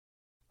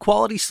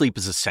Quality sleep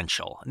is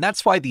essential, and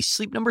that's why the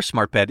Sleep Number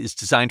Smart Bed is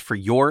designed for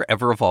your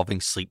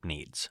ever-evolving sleep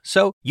needs.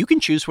 So you can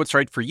choose what's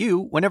right for you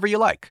whenever you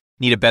like.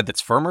 Need a bed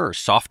that's firmer or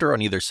softer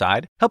on either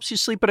side? Helps you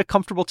sleep at a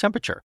comfortable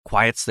temperature,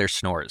 quiets their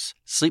snores.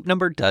 Sleep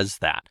Number does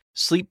that.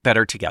 Sleep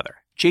better together.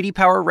 J.D.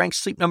 Power ranks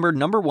Sleep Number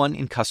 #1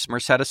 in customer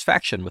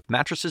satisfaction with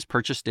mattresses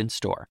purchased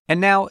in-store.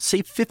 And now,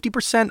 save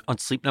 50% on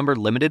Sleep Number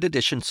limited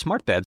edition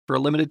smart beds for a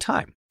limited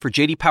time. For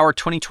J.D. Power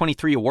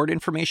 2023 award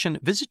information,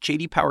 visit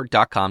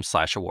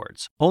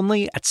jdpower.com/awards.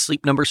 Only at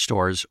Sleep Number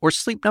stores or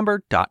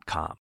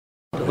sleepnumber.com.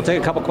 We'll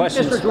take a couple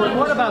questions. Mr. Jordan,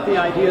 what about the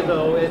idea,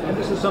 though, and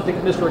this is something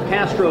Mr.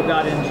 Castro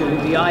got into,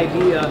 the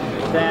idea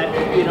that,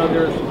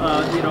 there's,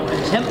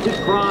 attempted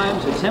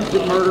crimes,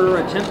 attempted murder,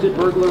 attempted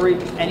burglary,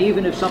 and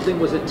even if something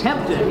was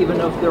attempted, even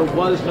if there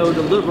was no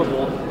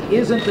deliverable,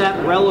 isn't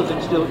that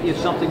relevant still if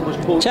something was,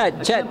 quote,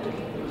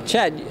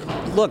 Chad,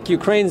 look,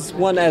 Ukraine's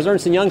one, as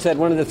Ernst & Young said,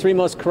 one of the 3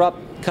 most corrupt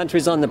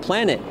countries on the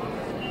planet.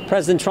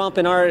 President Trump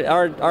and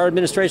our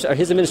administration, or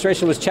his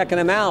administration, was checking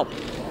them out.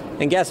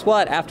 And guess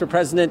what? After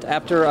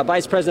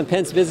Vice President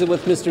Pence visited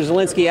with Mr.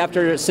 Zelensky,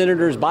 after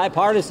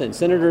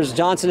Senators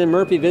Johnson and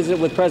Murphy visited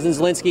with President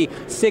Zelensky,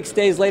 6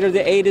 days later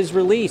the aid is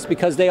released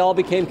because they all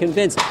became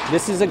convinced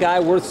this is a guy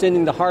worth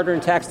sending the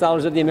hard-earned tax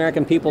dollars of the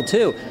American people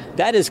to.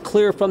 That is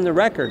clear from the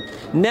record.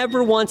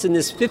 Never once in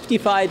this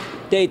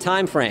 55-day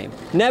time frame,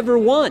 never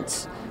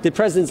once did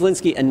President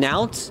Zelensky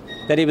announce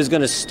that he was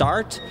going to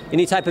start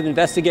any type of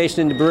investigation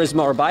into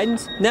Burisma or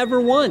Biden's? Never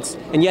once.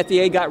 And yet the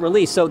aid got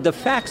released. So the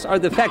facts are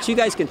the facts. You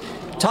guys can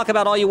talk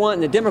about all you want,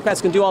 and the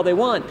Democrats can do all they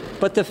want,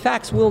 but the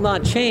facts will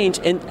not change.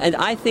 And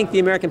I think the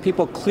American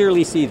people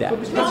clearly see that.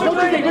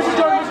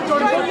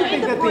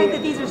 The point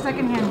that these are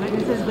secondhand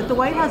witnesses, but the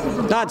White House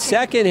isn't not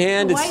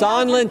secondhand. It's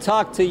Sondland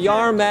talked to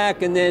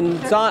Yarmak, and then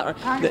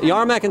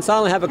Yarmak and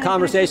Sondland have a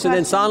conversation.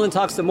 Then Sondland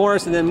talks to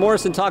Morrison, and then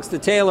Morrison talks to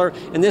Taylor,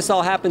 and this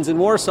all happens in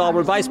Warsaw,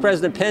 where Vice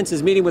President Pence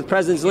is meeting with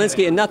President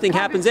Zelensky, and nothing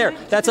happens there.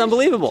 That's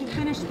unbelievable. To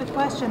finish the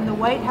question, the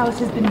White House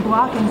has been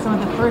blocking some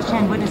of the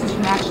first-hand witnesses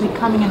from actually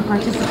coming and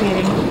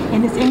participating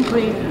in this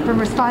inquiry, from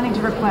responding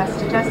to requests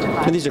to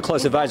testify. And these are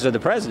close advisors of the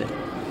president.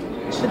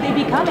 Should they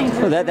be coming?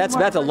 Well,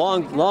 that's a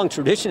long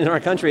tradition in our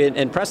country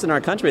and precedent in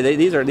our country.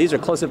 These are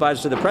close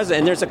advisors to the president,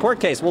 and there's a court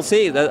case. We'll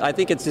see. I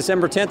think it's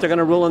December 10th. They're going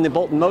to rule on the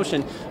Bolton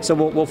motion, so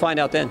we'll find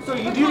out then. So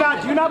you do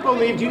not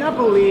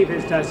believe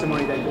his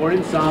testimony that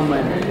Gordon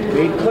Sondland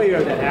made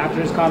clear that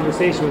after his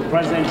conversation with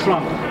President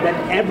Trump that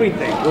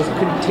everything was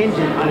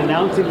contingent on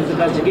announcing his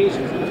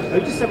investigations. Are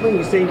you just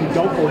simply saying you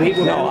don't believe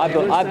what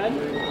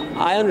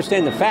I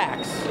understand the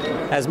facts.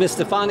 As Ms.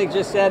 Stefanik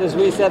just said, as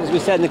we said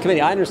in the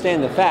committee, I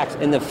understand the facts,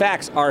 and the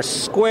facts are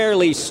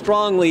squarely,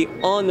 strongly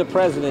on the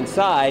president's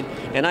side,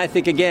 and I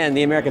think, again,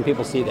 the American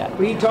people see that.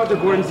 We talked to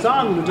Gordon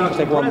Sondland, we talked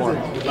to the president.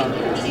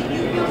 If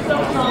you feel so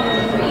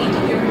strongly for each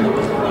of your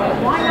witnesses,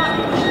 why not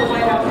push the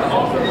White House to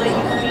also let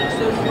you speak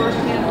those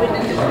first-hand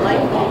witnesses like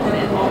Bolton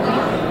and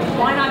Mulvaney?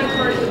 Why not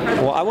encourage the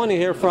president? Well, I want to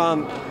hear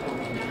from,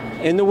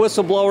 in the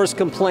whistleblower's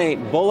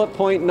complaint, bullet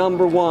point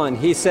number 1,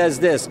 he says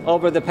this: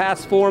 over the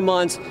past 4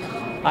 months,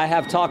 I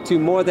have talked to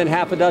more than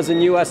half a dozen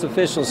U.S.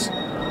 officials.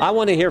 I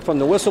want to hear from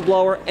the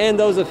whistleblower and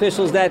those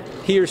officials that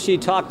he or she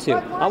talked to.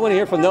 I want to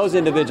hear from those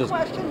individuals.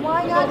 Why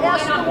not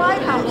ask the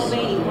White House?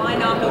 Why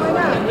not those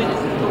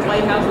witnesses the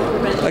White House is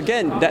preventing?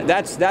 Again,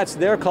 that's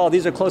their call.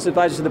 These are close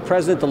advisors to the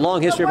president. The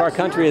long history of our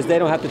country is they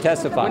don't have to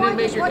testify. Wouldn't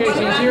it make your case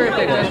easier if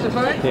they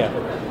testified?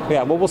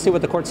 Yeah. Well, we'll see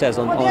what the court says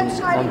on Bolton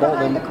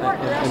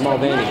and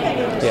Mulvaney.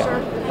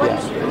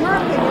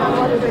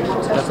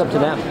 That's up to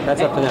them.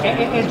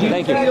 And do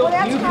you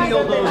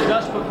feel, though,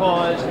 just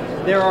because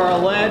there are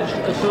alleged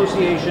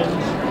associations,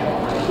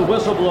 the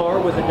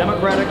whistleblower with a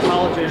Democratic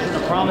politician, a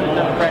prominent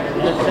Democrat,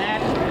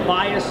 that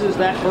biases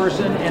that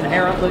person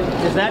inherently?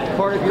 Is that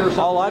part of your?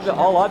 All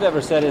I've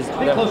ever said is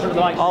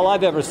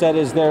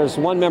there's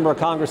one member of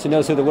Congress who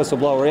knows who the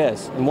whistleblower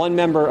is, and one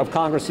member of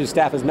Congress whose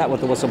staff has met with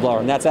the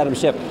whistleblower, and that's Adam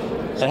Schiff.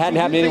 It hadn't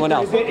happened to anyone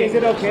else. Is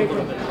it okay for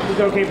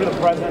the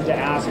president to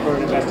ask for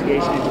an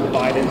investigation into the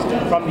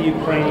Bidens from the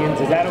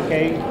Ukrainians? Is that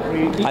okay for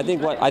you? I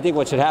think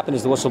what should happen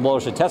is the whistleblower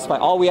should testify.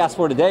 All we asked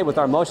for today with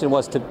our motion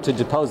was to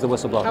depose the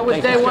whistleblower. How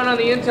was day one on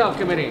the Intel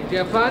Committee? Did you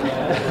have fun?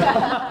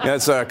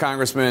 Yes,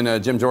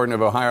 Congressman Jim Jordan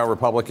of Ohio,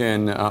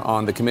 Republican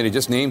on the committee,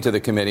 just named to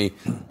the committee.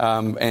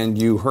 And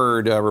you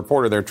heard a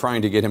reporter there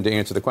trying to get him to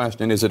answer the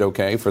question, is it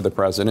okay for the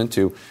president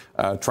to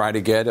try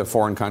to get a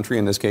foreign country,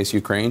 in this case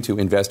Ukraine, to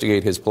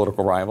investigate his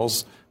political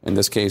rivals? In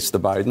this case, the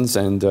Bidens,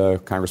 and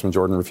Congressman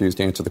Jordan refused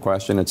to answer the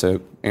question. It's a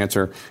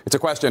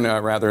question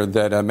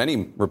that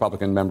many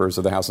Republican members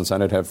of the House and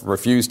Senate have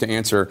refused to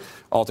answer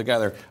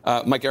altogether.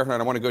 Mike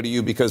Ehrhart, I want to go to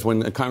you because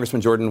when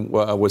Congressman Jordan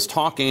was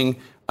talking,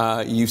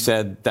 you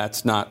said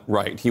that's not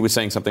right. He was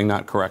saying something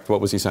not correct.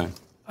 What was he saying?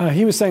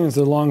 He was saying it's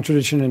a long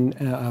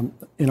tradition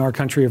in our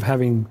country of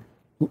having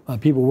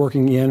people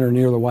working in or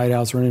near the White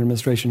House or in an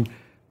administration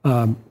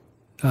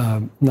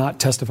not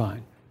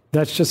testifying.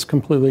 That's just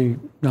completely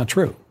not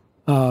true.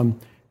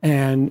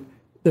 And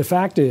the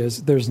fact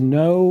is, there's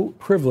no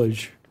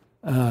privilege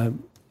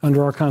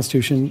under our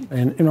Constitution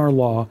and in our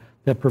law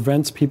that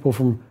prevents people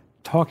from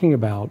talking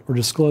about or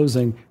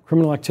disclosing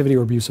criminal activity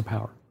or abuse of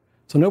power.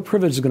 So no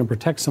privilege is going to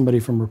protect somebody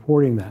from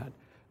reporting that,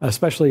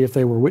 especially if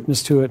they were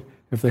witness to it,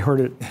 if they heard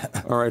it.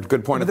 All right,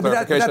 good point of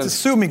clarification. That's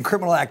assuming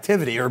criminal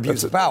activity or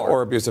abuse of power.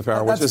 Or abuse of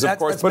power, which is, of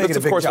course, but it's,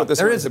 of course, what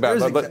this is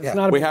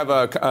about. We have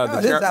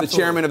the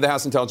chairman of the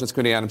House Intelligence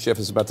Committee, Adam Schiff,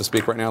 is about to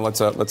speak right now.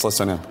 Let's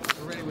listen in.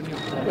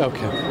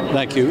 Okay,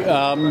 thank you.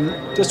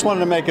 Just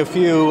wanted to make a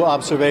few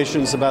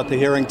observations about the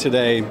hearing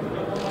today.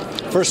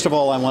 First of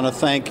all, I want to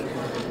thank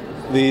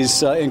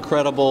these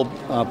incredible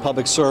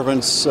public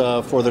servants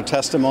for their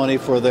testimony,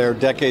 for their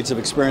decades of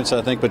experience.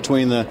 I think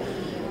between the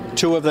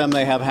two of them,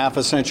 they have half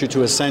a century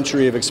to a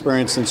century of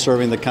experience in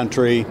serving the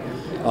country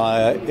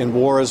in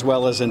war as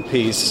well as in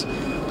peace.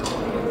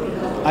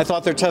 I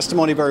thought their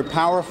testimony very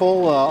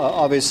powerful.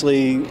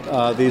 Obviously,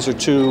 these are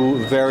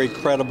two very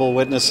credible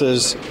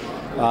witnesses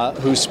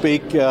who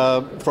speak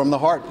from the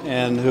heart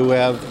and who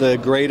have the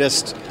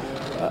greatest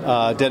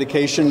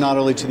dedication not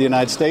only to the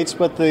United States,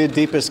 but the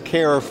deepest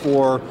care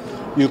for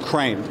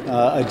Ukraine,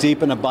 a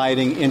deep and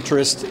abiding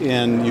interest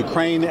in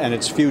Ukraine and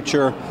its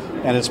future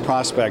and its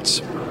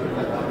prospects.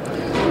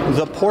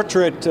 The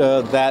portrait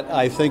that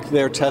I think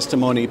their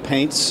testimony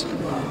paints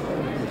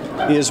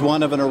is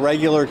one of an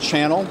irregular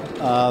channel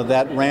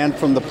that ran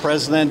from the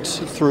president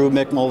through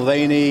Mick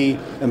Mulvaney,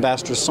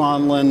 Ambassador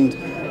Sondland,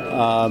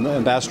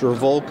 Ambassador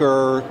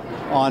Volker,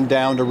 on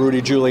down to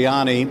Rudy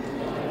Giuliani,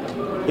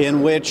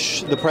 in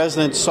which the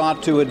president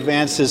sought to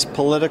advance his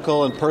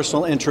political and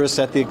personal interests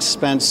at the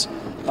expense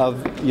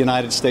of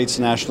United States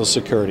national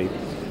security.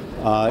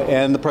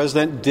 And the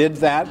president did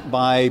that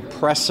by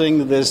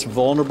pressing this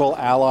vulnerable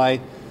ally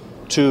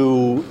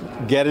to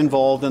get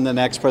involved in the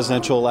next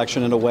presidential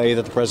election in a way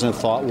that the president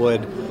thought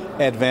would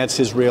advance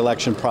his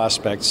re-election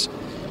prospects.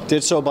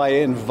 Did so by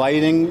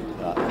inviting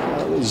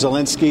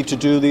Zelensky to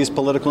do these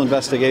political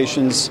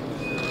investigations,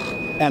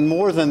 and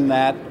more than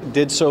that,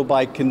 did so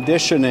by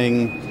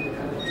conditioning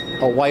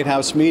a White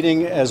House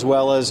meeting as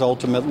well as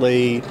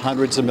ultimately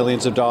hundreds of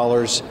millions of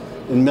dollars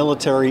in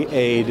military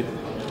aid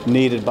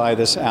needed by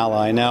this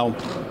ally. Now,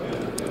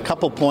 a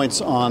couple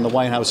points on the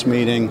White House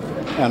meeting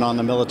and on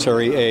the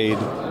military aid.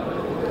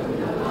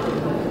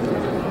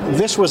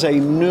 This was a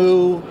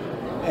new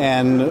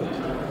and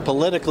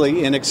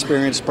politically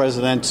inexperienced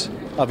president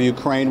of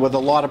Ukraine with a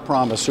lot of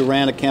promise, who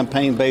ran a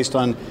campaign based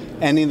on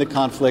ending the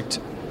conflict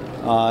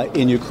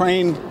in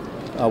Ukraine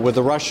with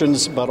the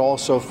Russians, but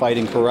also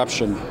fighting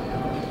corruption.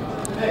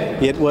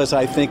 It was,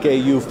 I think, a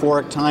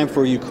euphoric time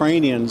for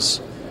Ukrainians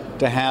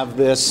to have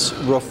this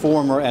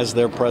reformer as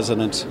their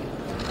president.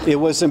 It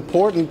was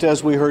important,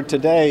 as we heard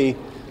today,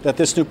 that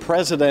this new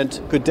president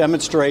could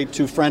demonstrate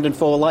to friend and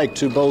foe alike,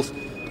 to both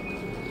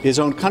his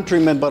own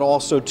countrymen, but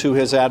also to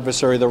his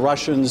adversary, the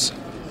Russians,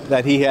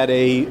 that he had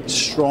a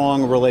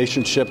strong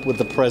relationship with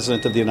the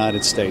President of the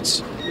United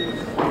States.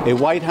 A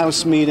White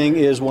House meeting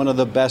is one of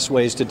the best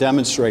ways to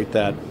demonstrate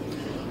that.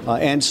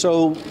 And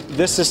so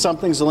this is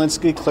something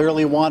Zelensky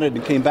clearly wanted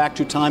and came back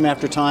to time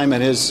after time,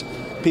 and his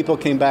people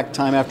came back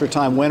time after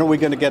time. When are we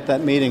going to get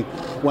that meeting?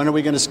 When are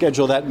we going to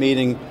schedule that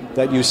meeting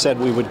that you said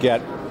we would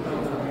get?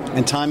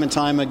 And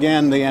time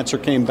again, the answer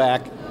came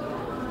back.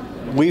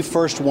 We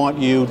first want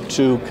you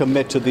to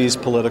commit to these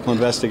political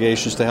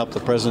investigations to help the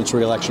president's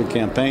re-election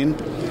campaign,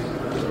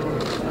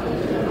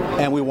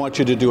 and we want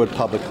you to do it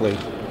publicly.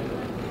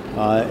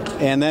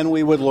 And then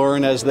we would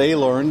learn, as they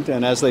learned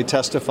and as they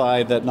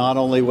testified, that not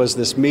only was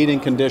this meeting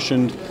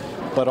conditioned,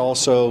 but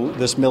also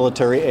this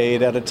military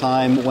aid at a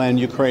time when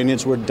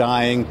Ukrainians were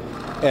dying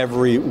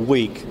every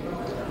week.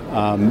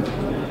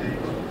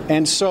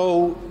 And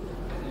so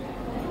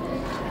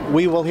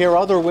we will hear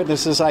other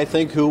witnesses, I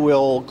think, who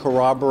will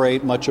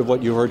corroborate much of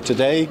what you heard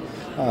today.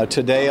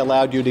 Today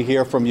allowed you to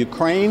hear from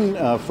Ukraine,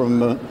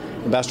 from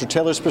Ambassador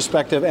Taylor's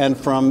perspective, and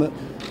from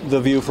the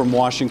view from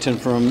Washington,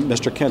 from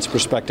Mr. Kent's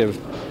perspective.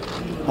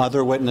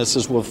 Other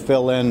witnesses will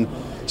fill in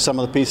some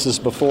of the pieces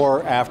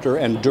before, after,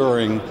 and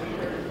during.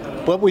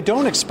 But we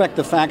don't expect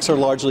the facts are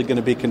largely going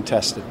to be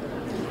contested.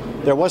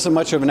 There wasn't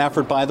much of an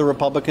effort by the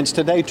Republicans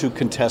today to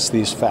contest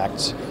these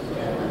facts.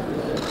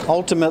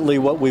 Ultimately,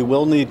 what we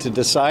will need to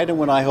decide, and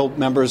what I hope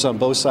members on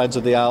both sides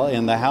of the aisle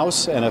in the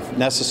House, and if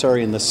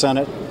necessary in the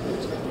Senate,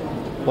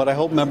 what I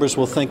hope members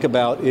will think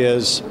about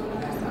is,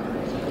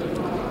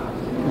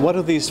 what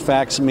do these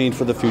facts mean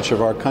for the future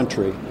of our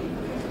country?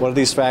 What do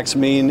these facts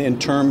mean in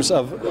terms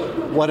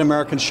of what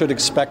Americans should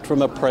expect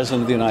from a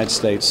president of the United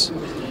States?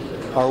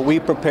 Are we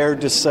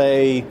prepared to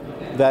say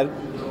that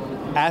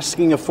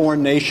asking a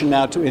foreign nation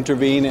now to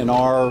intervene in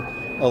our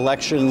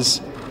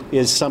elections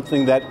is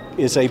something that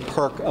is a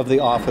perk of the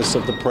office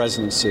of the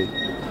presidency?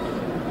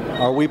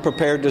 Are we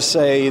prepared to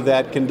say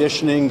that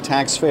conditioning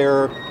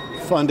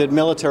taxpayer-funded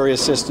military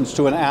assistance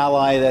to an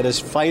ally that is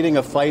fighting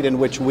a fight in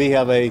which we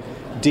have a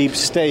deep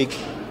stake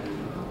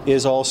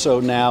is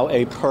also now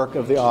a perk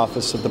of the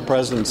office of the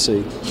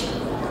presidency?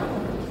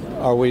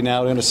 Are we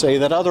now going to say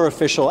that other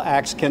official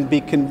acts can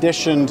be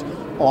conditioned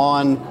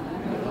on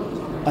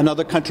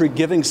another country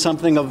giving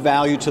something of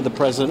value to the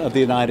President of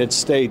the United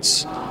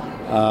States?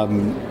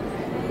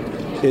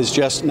 is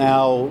just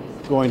now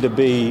going to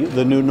be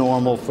the new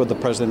normal for the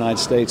President of the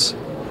United States.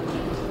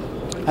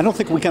 I don't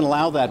think we can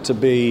allow that to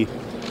be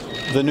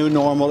the new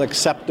normal,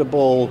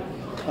 acceptable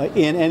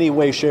in any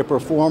way, shape, or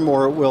form,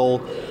 or it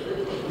will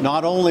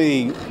not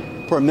only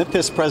permit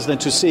this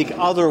president to seek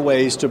other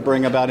ways to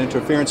bring about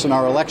interference in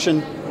our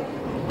election,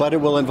 but it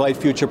will invite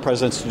future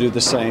presidents to do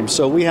the same.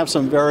 So we have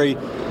some very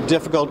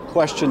difficult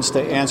questions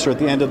to answer at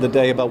the end of the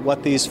day about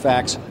what these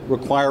facts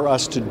require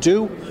us to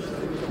do,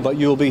 but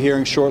you will be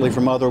hearing shortly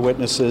from other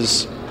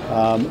witnesses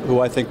who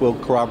I think will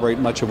corroborate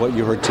much of what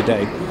you heard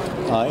today.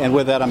 And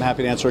with that, I'm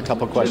happy to answer a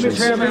couple of questions. Mr.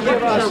 Chairman,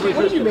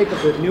 what did you make of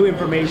the new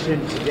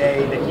information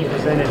today that he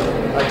presented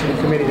to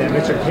the committee that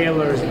Mr.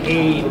 Taylor's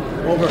aide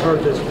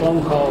overheard this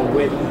phone call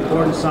with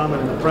Gordon Sondland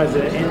and the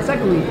president? And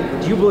secondly,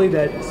 do you believe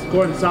that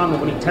Gordon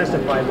Sondland, when he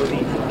testified, was he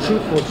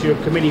truthful to your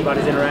committee about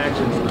his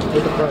interactions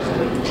with the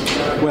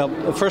president?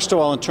 Well, first of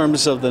all, in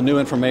terms of the new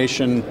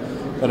information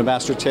that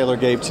Ambassador Taylor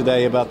gave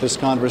today about this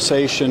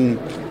conversation,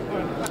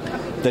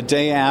 the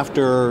day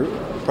after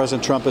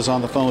President Trump is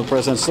on the phone with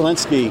President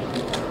Zelensky,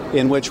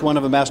 in which one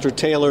of Ambassador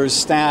Taylor's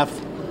staff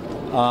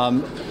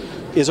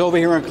is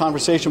overhearing a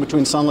conversation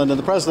between Sondland and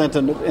the president,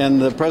 and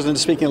the president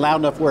is speaking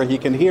loud enough where he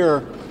can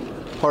hear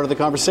part of the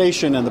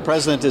conversation, and the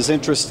president is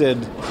interested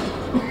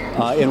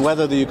in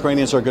whether the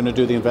Ukrainians are going to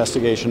do the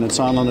investigation, and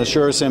Sondland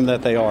assures him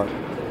that they are.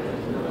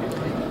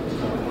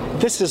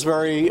 This is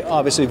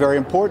obviously very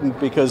important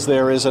because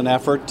there is an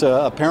effort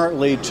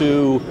apparently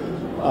to,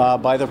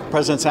 by the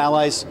president's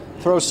allies,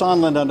 throw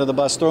Sondland under the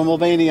bus, throw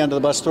Mulvaney under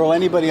the bus, throw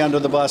anybody under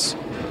the bus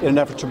in an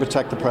effort to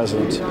protect the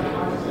president.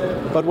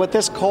 But what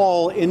this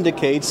call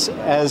indicates,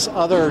 as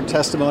other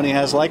testimony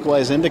has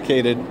likewise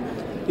indicated,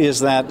 is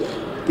that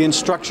the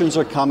instructions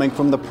are coming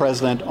from the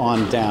president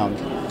on down.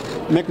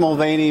 Mick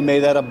Mulvaney made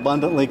that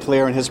abundantly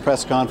clear in his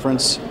press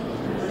conference,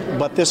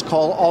 but this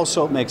call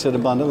also makes it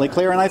abundantly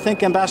clear, and I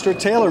think Ambassador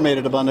Taylor made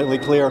it abundantly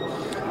clear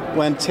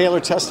when Taylor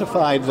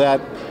testified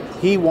that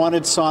he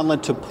wanted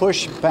Sondland to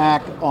push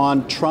back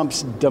on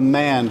Trump's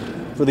demand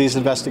for these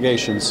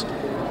investigations.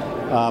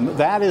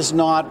 That is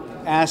not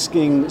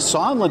asking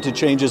Sondland to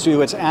change his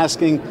view. It's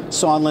asking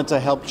Sondland to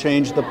help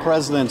change the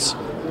president's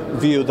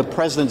view, the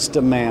president's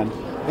demand.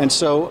 And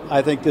so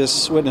I think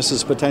this witness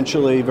is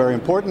potentially very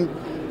important.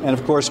 And,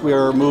 of course, we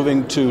are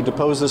moving to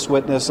depose this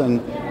witness,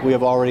 and we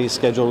have already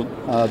scheduled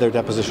their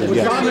deposition.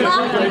 Yes.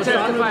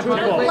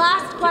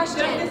 Last question.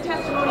 Does this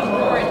testimony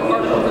warrant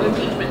articles of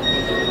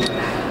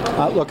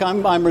impeachment? Look,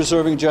 I'm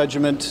reserving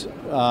judgment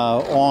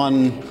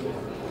on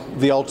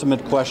the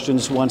ultimate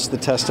questions once the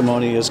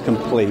testimony is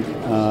complete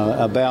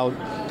about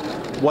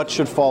what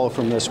should follow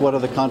from this. What are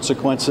the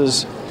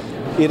consequences?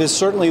 It is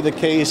certainly the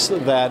case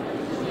that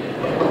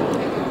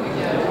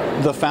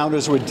the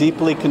founders were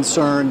deeply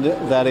concerned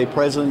that a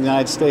president of the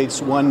United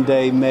States one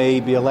day may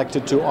be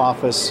elected to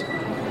office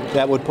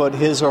that would put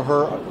his or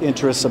her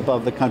interests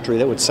above the country,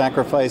 that would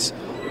sacrifice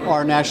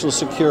our national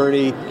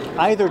security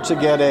either to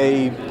get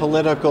a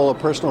political or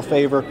personal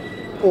favor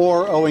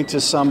or owing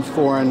to some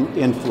foreign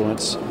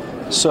influence.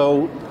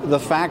 So the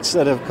facts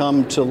that have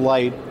come to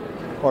light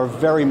are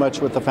very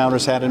much what the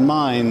founders had in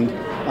mind,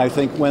 I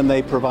think, when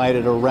they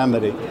provided a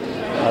remedy.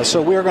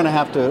 So we're going to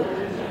have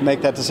to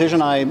make that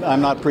decision.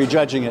 I'm not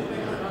prejudging it.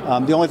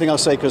 The only thing I'll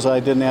say, because I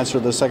didn't answer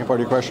the second part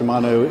of your question,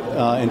 Manu,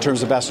 in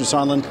terms of Ambassador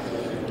Sondland,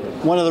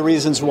 one of the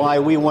reasons why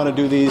we want to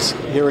do these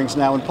hearings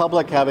now in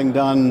public, having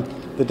done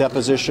the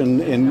deposition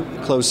in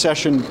closed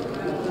session,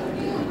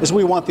 is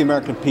we want the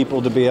American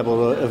people to be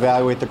able to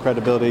evaluate the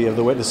credibility of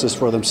the witnesses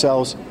for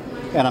themselves,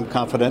 and I'm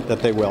confident that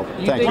they will.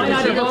 Thank you.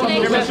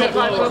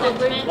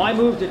 Why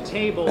move to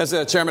table? As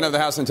the chairman of the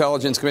House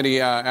Intelligence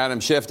Committee, Adam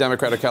Schiff,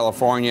 Democrat of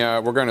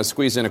California, we're going to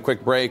squeeze in a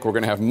quick break. We're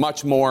going to have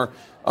much more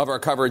of our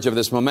coverage of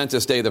this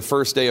momentous day, the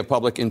first day of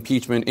public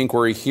impeachment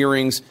inquiry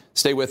hearings.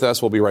 Stay with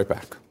us. We'll be right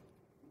back.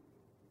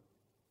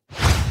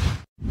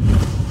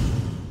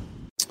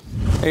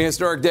 A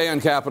historic day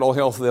on Capitol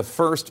Hill for the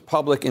first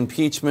public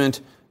impeachment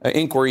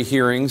inquiry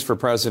hearings for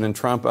President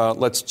Trump.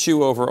 Let's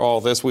chew over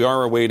all this. We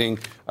are awaiting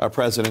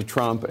President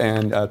Trump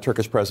and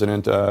Turkish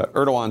President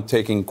Erdogan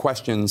taking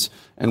questions,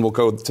 and we'll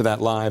go to that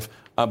live.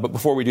 But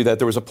before we do that,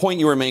 there was a point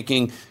you were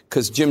making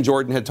because Jim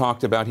Jordan had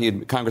talked about,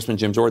 Congressman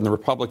Jim Jordan, the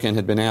Republican,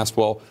 had been asked,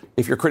 well,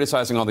 if you're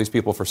criticizing all these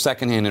people for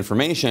secondhand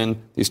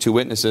information, these two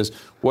witnesses,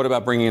 what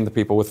about bringing in the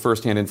people with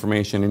firsthand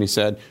information? And he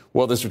said,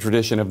 well, there's a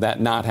tradition of that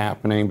not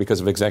happening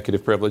because of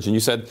executive privilege. And you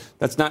said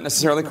that's not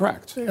necessarily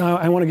correct.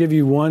 I want to give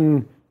you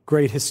one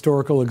great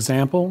historical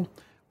example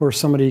where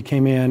somebody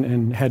came in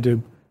and had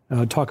to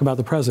talk about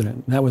the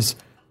president. And that was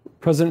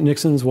President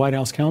Nixon's White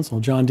House counsel,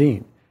 John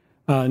Dean.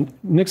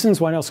 Nixon's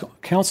White House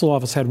counsel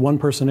office had one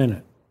person in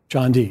it,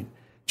 John Dean.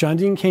 John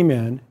Dean came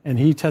in and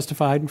he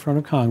testified in front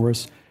of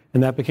Congress,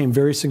 and that became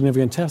very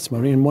significant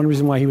testimony. And one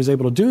reason why he was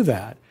able to do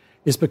that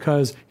is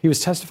because he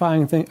was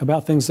testifying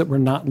about things that were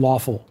not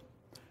lawful.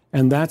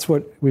 And that's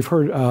what we've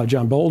heard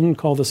John Bolton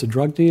call this a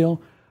drug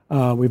deal.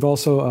 We've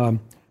also,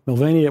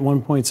 Mulvaney at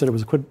one point said it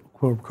was a quid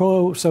pro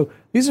quo. So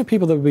these are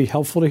people that would be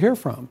helpful to hear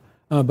from.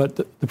 But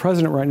the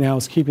president right now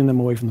is keeping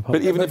them away from the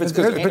public. But even if it's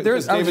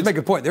because I was just make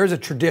a point. There is a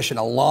tradition,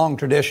 a long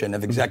tradition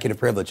of executive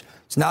privilege.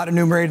 It's not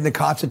enumerated in the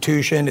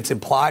Constitution. It's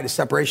implied as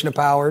separation of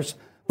powers.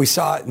 We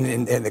saw it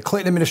in the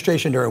Clinton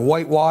administration during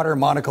Whitewater,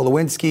 Monica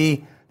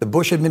Lewinsky, the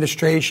Bush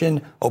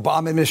administration,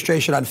 Obama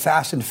administration on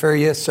Fast and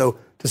Furious. So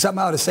to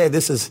somehow to say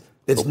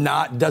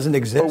doesn't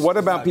exist. But what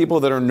about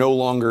people that are no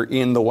longer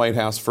in the White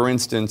House, for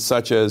instance,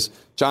 such as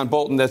John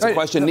Bolton? That's a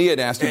question Nia had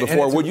asked you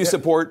before. Would you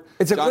support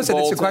John Bolton?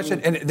 It's a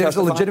question, and there's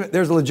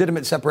a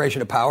legitimate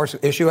separation of powers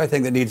issue, I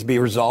think, that needs to be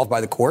resolved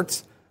by the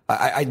courts.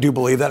 I do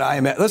believe that.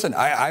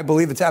 I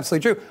believe it's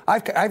absolutely true.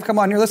 I've come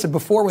on here. Listen,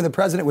 before when the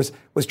president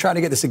was trying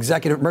to get this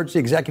emergency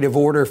executive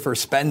order for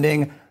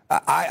spending,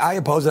 I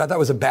opposed it. I thought it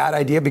was a bad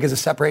idea because of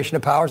separation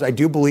of powers. I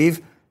do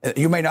believe,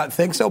 you may not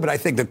think so, but I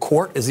think the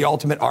court is the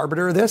ultimate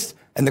arbiter of this,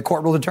 and the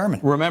court will determine.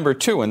 Remember,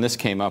 too, and this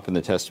came up in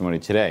the testimony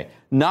today,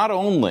 not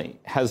only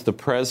has the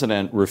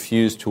president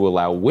refused to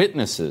allow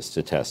witnesses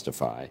to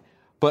testify,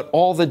 but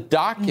all the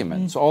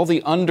documents, all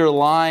the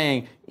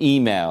underlying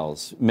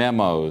emails,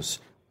 memos,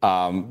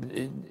 all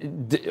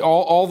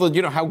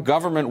the, how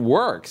government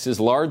works is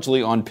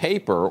largely on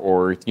paper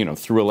or,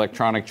 through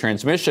electronic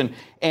transmission.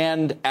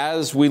 And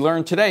as we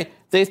learned today,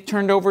 they've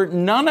turned over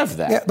none of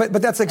that. Yeah,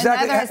 but that's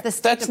exactly.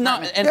 That's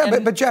not.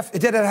 But Jeff,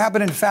 did it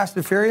happen in Fast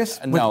and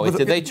Furious? No,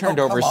 they turned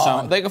over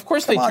some. Of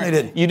course, they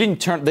did. They didn't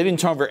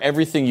turn over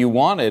everything you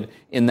wanted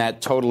in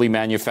that totally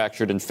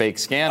manufactured and fake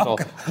scandal.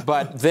 Okay.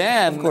 But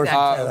then,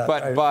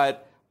 there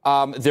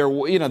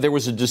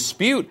was a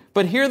dispute.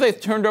 But here they've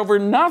turned over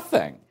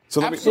nothing.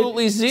 So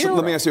absolutely zero. So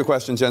let me ask you a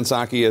question, Jen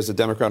Psaki, as a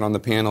Democrat on the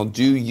panel.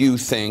 Do you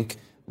think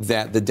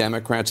that the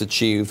Democrats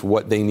achieved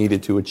what they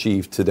needed to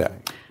achieve today?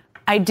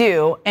 I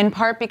do, in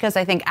part because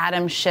I think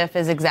Adam Schiff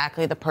is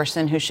exactly the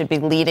person who should be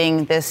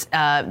leading this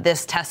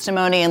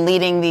testimony and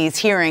leading these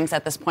hearings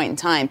at this point in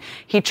time.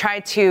 He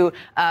tried to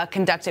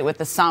conduct it with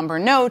a somber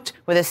note,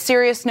 with a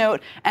serious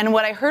note, and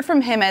what I heard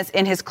from him as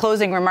in his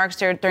closing remarks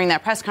during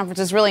that press conference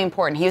is really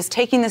important. He was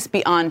taking this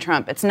beyond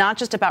Trump. It's not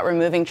just about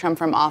removing Trump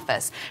from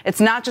office.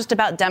 It's not just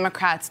about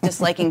Democrats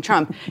disliking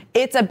Trump.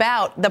 It's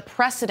about the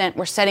precedent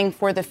we're setting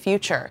for the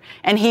future.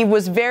 And he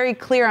was very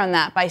clear on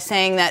that by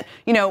saying that,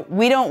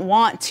 we don't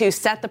want to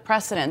set the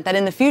precedent that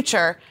in the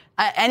future,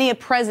 any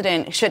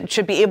president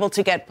should be able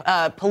to get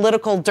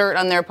political dirt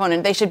on their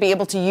opponent. They should be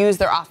able to use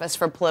their office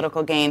for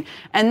political gain.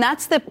 And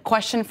that's the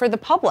question for the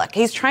public.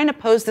 He's trying to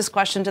pose this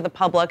question to the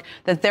public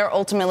that they're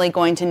ultimately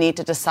going to need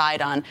to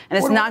decide on. And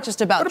it's not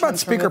just about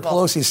Trump's Speaker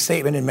removal. Pelosi's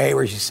statement in May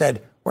where she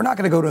said, we're not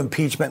going to go to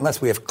impeachment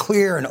unless we have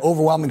clear and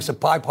overwhelming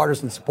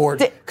bipartisan support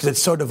because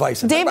it's so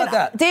divisive. David,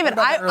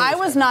 I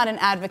was not an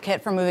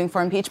advocate for moving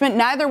for impeachment.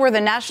 Neither were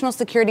the national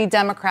security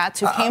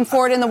Democrats who came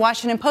forward in the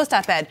Washington Post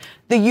op-ed.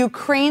 The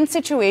Ukraine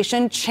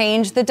situation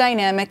changed the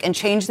dynamic and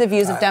changed the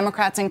views of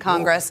Democrats in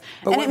Congress.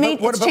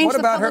 What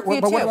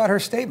about her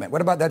statement?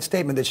 What about that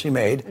statement that she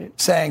made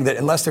saying that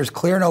unless there's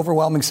clear and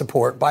overwhelming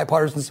support,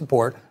 bipartisan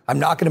support, I'm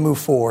not going to move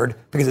forward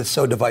because it's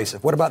so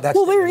divisive? What about that?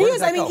 Well, there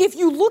is. If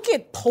you look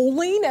at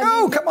polling,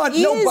 come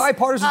on, no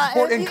bipartisan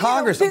support in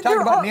Congress. I'm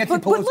talking about Nancy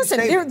Pelosi's But listen,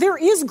 statement. there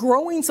is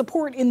growing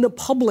support in the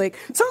public.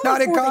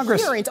 Not in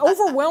Congress. The hearings,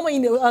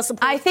 overwhelming support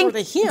I think, for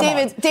the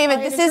hearings. David,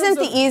 this isn't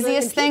the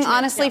easiest thing,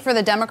 honestly, for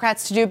the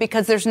Democrats to do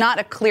because there's not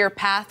a clear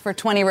path for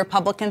 20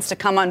 Republicans to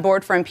come on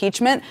board for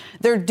impeachment.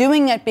 They're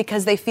doing it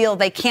because they feel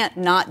they can't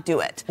not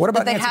do it. What about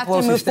that they Nancy have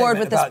Pelosi's to move forward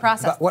with this about,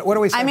 process? What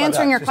do we say I'm about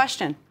answering that? your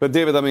question. But,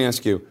 David, let me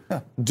ask you,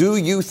 do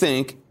you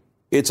think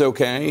it's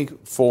okay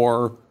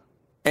for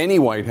any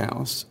White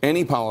House,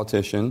 any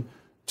politician,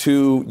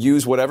 to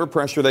use whatever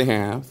pressure they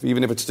have,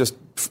 even if it's just,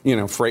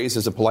 phrased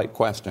as a polite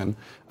question,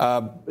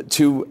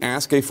 to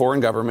ask a foreign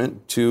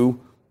government to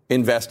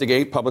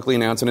publicly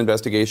announce an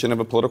investigation of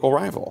a political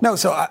rival? No,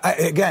 so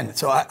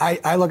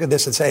I look at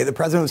this and say the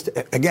president was,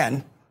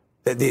 again,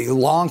 the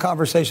long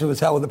conversation was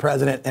held with the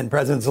president and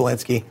President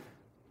Zelensky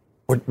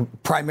were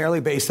primarily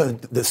based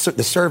on the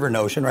server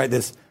notion, right?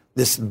 The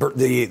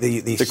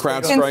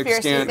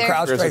CrowdStrike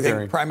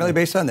thing, primarily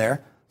based on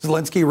there.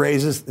 Zelensky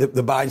raises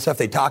the Biden stuff.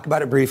 They talk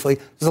about it briefly.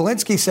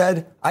 Zelensky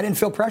said, I didn't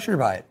feel pressured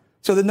by it.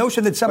 So the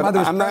notion that somehow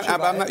there was pressure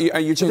by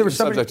it. You changed the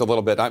subject a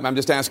little bit. I'm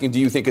just asking, do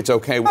you think it's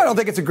okay? I don't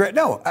think it's a great...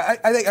 No.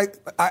 I think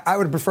I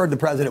would have preferred the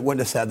president wouldn't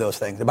have said those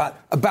things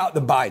about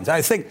the Bidens.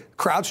 I think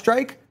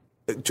CrowdStrike,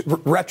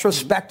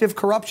 retrospective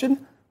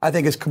corruption, I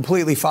think is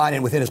completely fine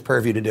and within his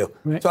purview to do.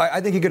 Right. So I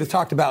think he could have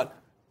talked about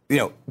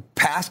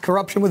past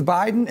corruption with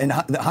Biden and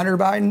Hunter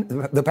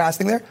Biden, the past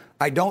thing there.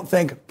 I don't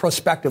think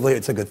prospectively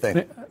it's a good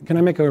thing. Can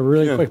I make a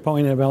really quick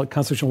point about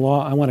constitutional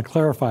law? I want to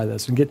clarify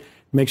this and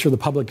make sure the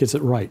public gets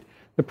it right.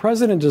 The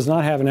president does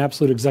not have an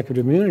absolute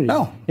executive immunity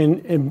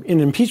in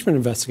impeachment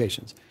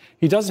investigations.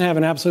 He doesn't have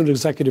an absolute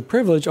executive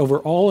privilege over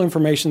all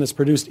information that's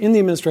produced in the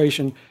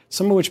administration,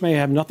 some of which may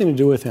have nothing to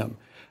do with him.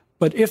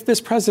 But if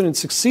this president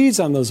succeeds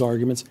on those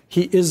arguments,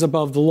 he is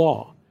above the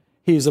law.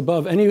 He's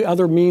above any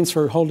other means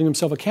for holding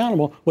himself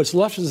accountable. What's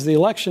left is the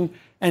election,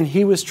 and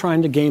he was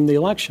trying to game the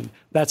election.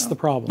 That's the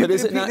problem. But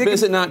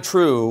is it not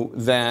true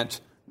that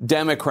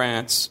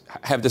Democrats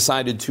have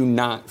decided to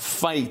not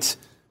fight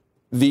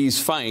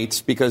these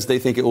fights because they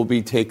think it will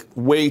take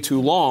way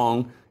too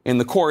long in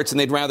the courts, and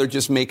they'd rather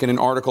just make it an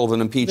article of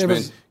an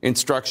impeachment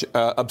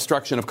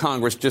obstruction of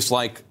Congress, just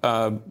like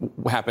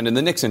happened in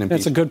the Nixon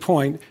impeachment. That's a good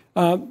point.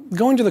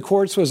 Going to the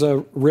courts was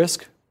a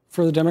risk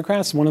for the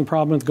Democrats. One of the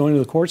problems with going to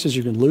the courts is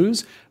you can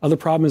lose. Other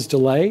problem is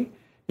delay.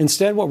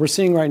 Instead, what we're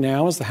seeing right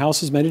now is the House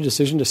has made a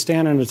decision to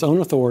stand on its own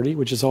authority,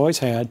 which it's always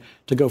had,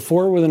 to go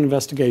forward with an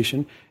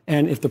investigation.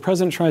 And if the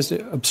president tries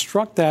to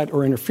obstruct that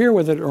or interfere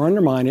with it or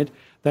undermine it,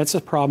 that's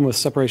a problem with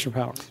separation of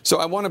powers. So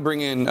I want to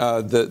bring in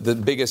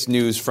the biggest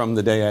news from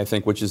the day, I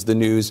think, which is the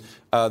news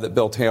that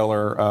Bill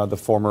Taylor, the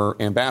former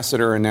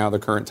ambassador and now the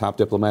current top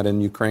diplomat in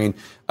Ukraine,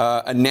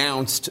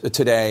 announced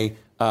today.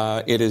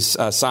 It is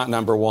SOT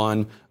number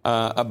one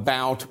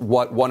about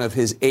what one of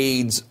his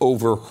aides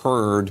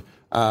overheard.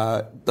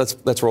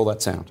 Let's roll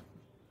that sound.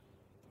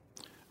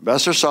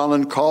 Ambassador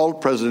Sondland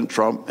called President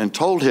Trump and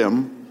told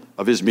him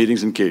of his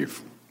meetings in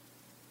Kyiv.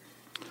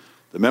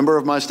 The member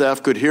of my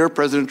staff could hear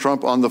President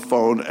Trump on the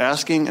phone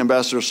asking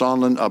Ambassador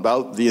Sondland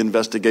about the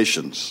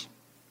investigations.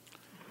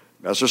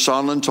 Ambassador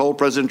Sondland told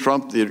President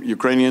Trump the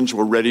Ukrainians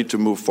were ready to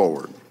move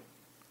forward.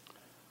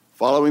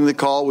 Following the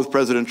call with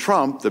President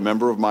Trump, the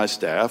member of my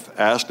staff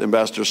asked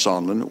Ambassador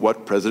Sondland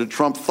what President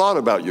Trump thought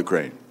about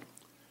Ukraine.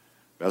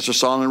 Ambassador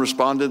Sondland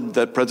responded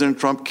that President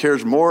Trump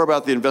cares more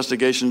about the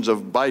investigations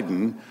of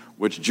Biden,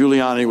 which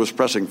Giuliani was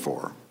pressing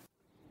for.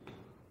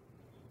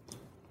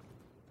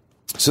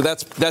 So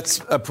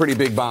that's a pretty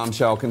big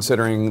bombshell,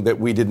 considering that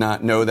we did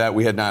not know that.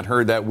 We had not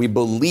heard that. We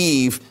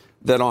believe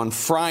that on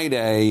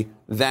Friday,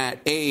 that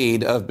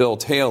aide of Bill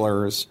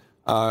Taylor's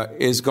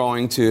is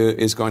going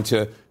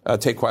to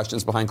take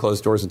questions behind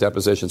closed doors and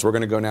depositions. We're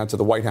going to go now to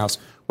the White House,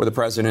 where the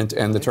president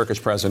and the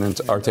Turkish president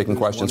are taking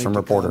questions from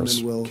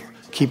reporters. We'll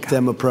keep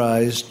them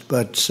apprised,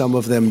 but some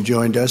of them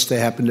joined us. They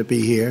happen to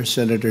be here.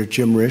 Senator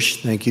Jim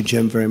Risch, thank you,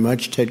 Jim, very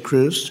much. Ted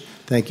Cruz,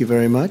 thank you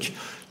very much.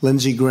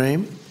 Lindsey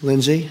Graham,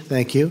 Lindsey,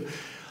 thank you.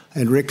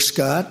 And Rick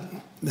Scott,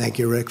 thank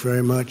you, Rick,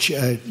 very much.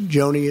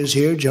 Joni is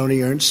here.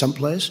 Joni Ernst,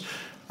 someplace.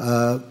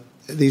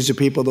 These are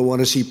people that want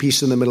to see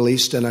peace in the Middle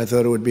East, and I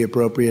thought it would be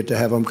appropriate to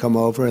have them come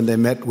over. And they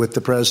met with the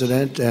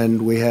president,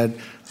 and we had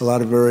a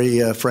lot of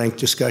very frank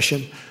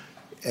discussion.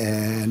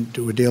 And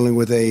we're dealing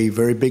with a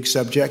very big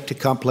subject, a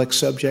complex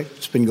subject.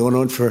 It's been going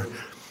on for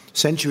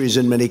centuries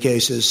in many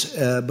cases,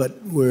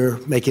 but we're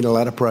making a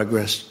lot of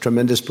progress,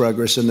 tremendous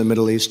progress in the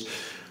Middle East.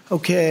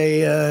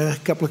 Okay, a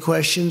couple of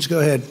questions. Go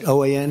ahead.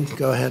 OAN,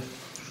 go ahead.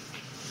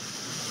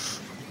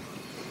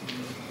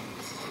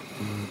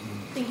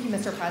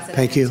 Mr. President.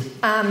 Thank you.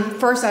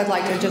 First, I'd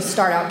like to just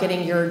start out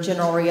getting your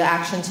general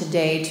reaction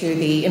today to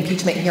the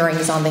impeachment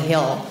hearings on the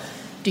Hill.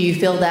 Do you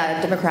feel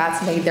that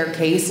Democrats made their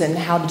case, and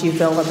how did you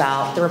feel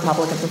about the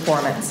Republican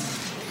performance?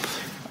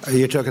 Are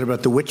you talking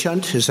about the witch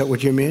hunt? Is that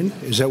what you mean?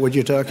 Is that what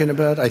you're talking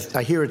about?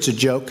 I hear it's a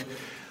joke.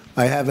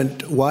 I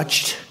haven't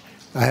watched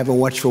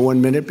for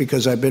 1 minute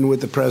because I've been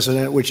with the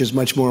president, which is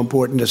much more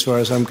important as far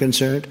as I'm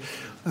concerned.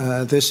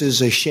 This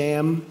is a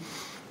sham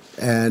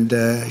and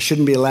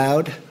shouldn't be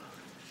allowed.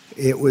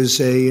 It was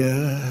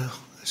a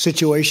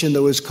situation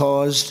that was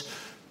caused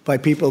by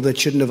people that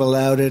shouldn't have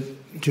allowed it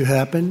to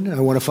happen. I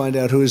want to find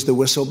out who is the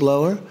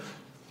whistleblower,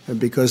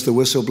 because the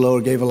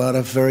whistleblower gave a lot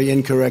of very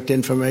incorrect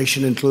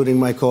information, including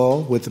my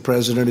call with the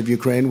president of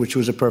Ukraine, which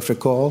was a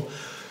perfect call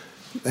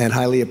and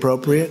highly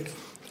appropriate.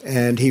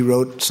 And he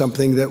wrote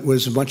something that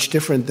was much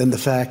different than the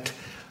fact.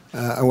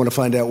 I want to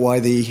find out why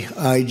the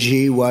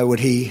IG, why would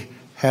he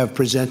have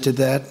presented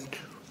that,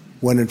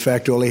 when in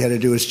fact all he had to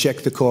do is check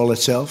the call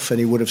itself and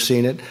he would have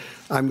seen it.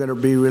 I'm going to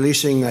be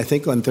releasing, I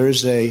think on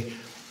Thursday,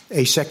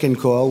 a second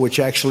call, which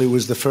actually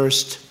was the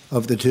first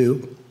of the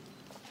two.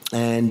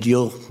 And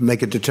you'll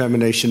make a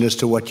determination as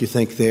to what you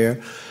think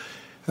there.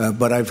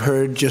 But I've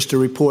heard just a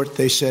report.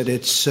 They said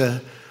it's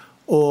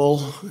all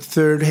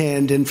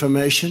third-hand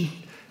information,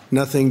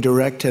 nothing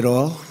direct at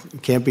all.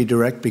 It can't be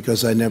direct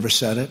because I never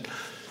said it.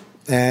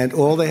 And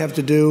all they have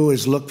to do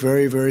is look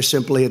very, very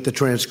simply at the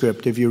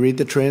transcript. If you read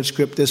the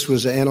transcript, this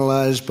was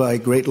analyzed by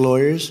great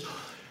lawyers.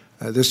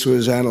 This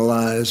was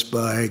analyzed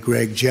by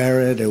Greg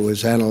Jarrett. It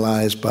was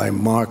analyzed by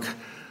Mark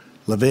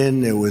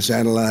Levin. It was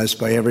analyzed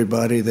by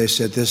everybody. They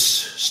said this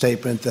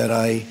statement that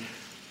I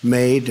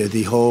made,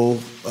 the whole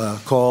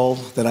call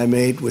that I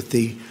made with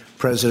the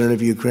president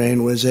of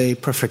Ukraine, was a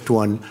perfect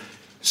one.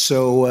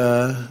 So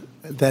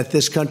that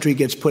this country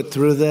gets put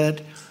through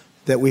that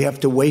we have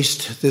to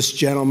waste this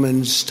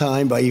gentleman's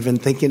time by even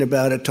thinking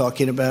about it,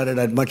 talking about it.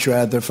 I'd much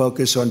rather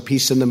focus on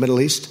peace in the Middle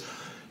East.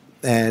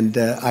 And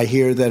I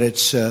hear that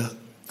it's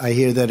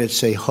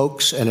a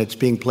hoax, and it's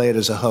being played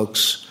as a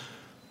hoax.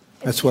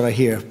 That's what I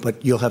hear,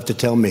 but you'll have to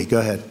tell me. Go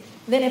ahead.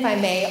 Then, if I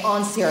may,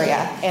 on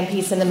Syria and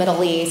peace in the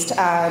Middle East,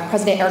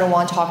 President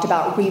Erdogan talked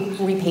about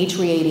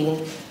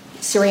repatriating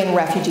Syrian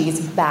refugees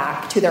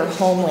back to their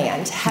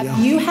homeland. Have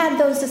you had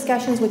those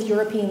discussions with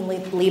European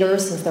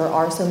leaders, since there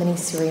are so many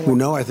Syrian refugees?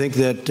 No, I think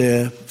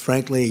that,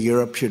 frankly,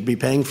 Europe should be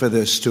paying for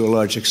this to a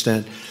large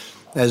extent.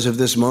 As of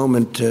this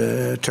moment,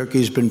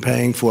 Turkey's been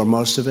paying for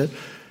most of it.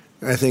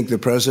 I think the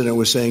president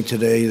was saying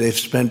today they've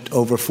spent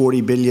over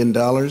 $40 billion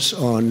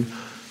on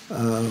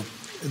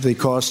the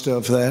cost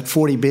of that.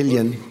 $40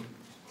 billion.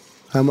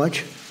 How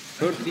much?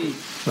 30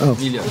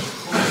 million.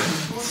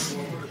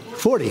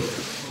 40.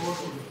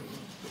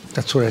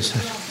 That's what I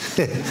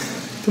said.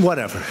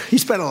 Whatever. He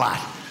spent a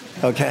lot.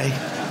 Okay.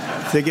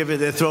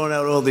 They're throwing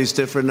out all these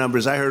different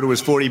numbers. I heard it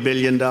was $40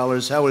 billion. How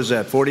was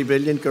that? 40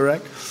 billion,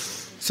 correct?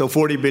 So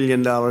 $40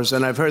 billion.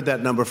 And I've heard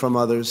that number from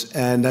others,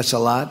 and that's a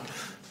lot.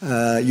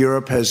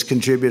 Europe has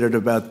contributed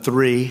about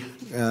 $3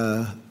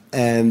 billion,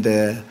 and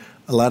a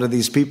lot of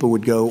these people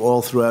would go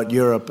all throughout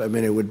Europe. I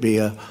mean, it would be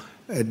a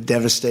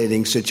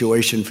devastating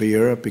situation for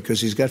Europe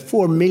because he's got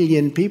 4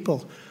 million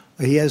people.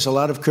 He has a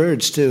lot of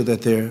Kurds, too,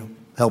 that they're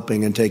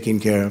helping and taking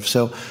care of.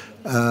 So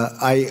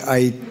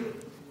I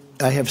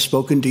have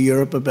spoken to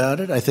Europe about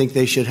it. I think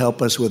they should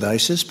help us with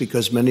ISIS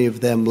because many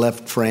of them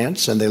left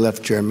France and they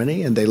left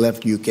Germany and they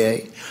left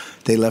UK.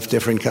 They left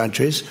different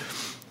countries.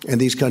 And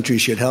these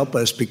countries should help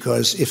us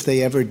because if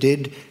they ever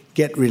did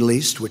get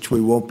released, which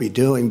we won't be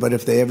doing, but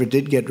if they ever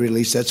did get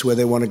released, that's where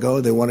they want to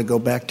go. They want to go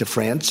back to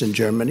France and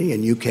Germany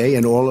and UK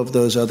and all of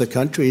those other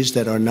countries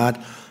that are not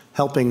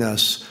helping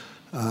us.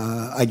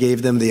 I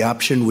gave them the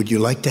option, would you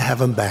like to have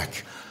them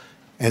back?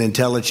 And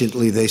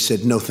intelligently they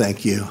said, no,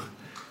 thank you.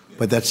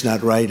 But that's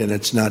not right and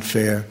it's not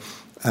fair.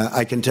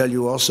 I can tell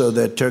you also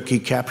that Turkey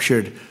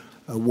captured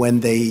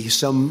when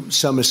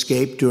some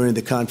escaped during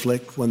the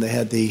conflict, when they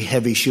had the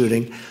heavy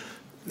shooting.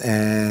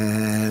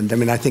 And I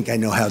mean, I think I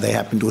know how they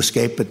happened to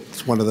escape, but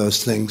it's one of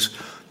those things.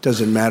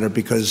 Doesn't matter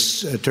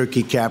because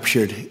Turkey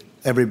captured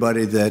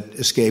everybody that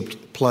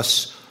escaped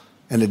plus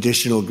an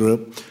additional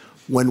group.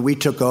 When we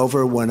took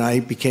over, when I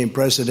became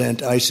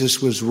president,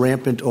 ISIS was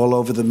rampant all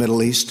over the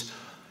Middle East.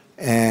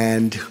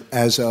 And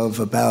as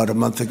of about a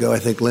month ago, I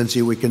think,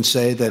 Lindsay, we can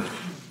say that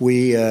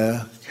we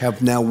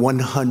have now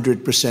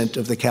 100%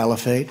 of the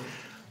caliphate.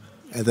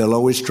 And they'll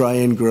always try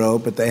and grow,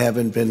 but they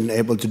haven't been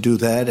able to do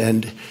that.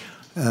 And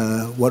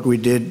what we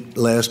did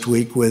last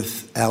week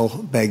with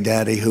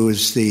al-Baghdadi, who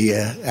is the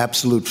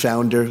absolute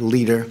founder,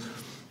 leader,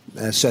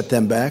 set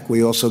them back.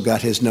 We also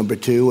got his number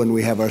 2, and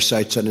we have our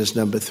sights on his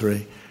number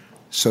 3.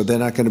 So they're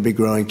not going to be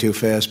growing too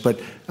fast. But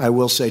I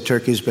will say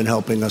Turkey's been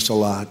helping us a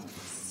lot.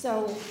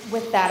 So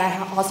with that,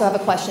 I also have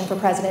a question for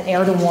President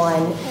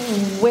Erdogan.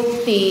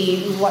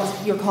 With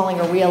what you're calling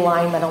a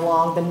realignment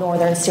along the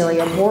northern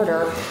Syria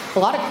border, a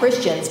lot of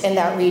Christians in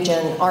that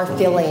region are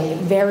feeling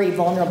very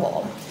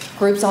vulnerable.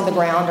 Groups on the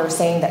ground are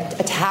saying that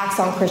attacks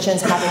on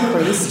Christians have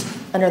increased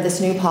under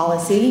this new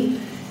policy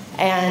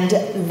and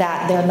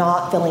that they're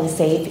not feeling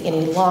safe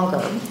any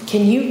longer.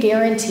 Can you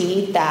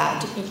guarantee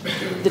that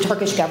the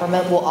Turkish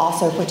government will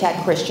also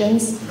protect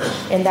Christians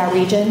in that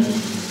region?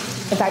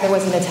 In fact, there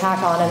was an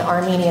attack on an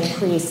Armenian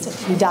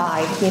priest who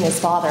died, he and his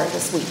father,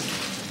 this week.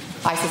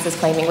 ISIS is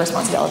claiming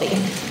responsibility.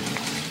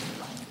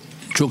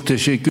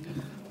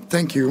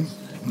 Thank you.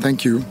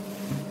 Thank you.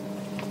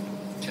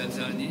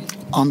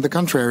 On the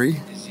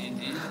contrary,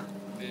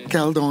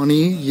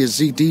 Kaldani,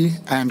 Yazidi,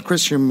 and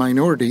Christian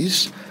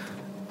minorities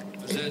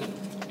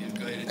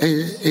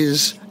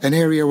is an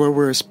area where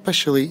we're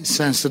especially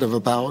sensitive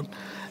about,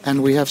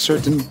 and we have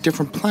certain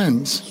different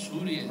plans.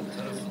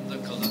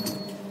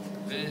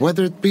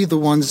 Whether it be the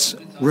ones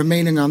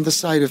remaining on the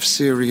side of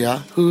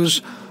Syria,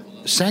 whose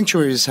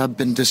sanctuaries have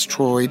been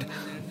destroyed,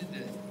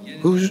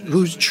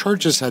 whose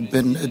churches had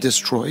been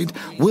destroyed,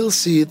 will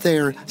see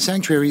their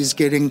sanctuaries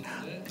getting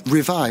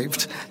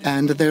revived,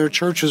 and their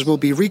churches will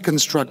be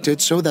reconstructed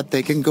so that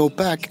they can go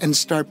back and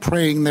start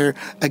praying there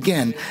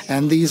again.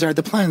 And these are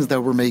the plans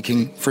that we're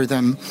making for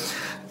them.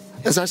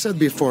 As I said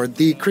before,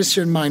 the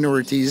Christian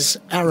minorities,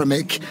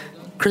 Aramaic,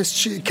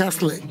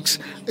 Catholics,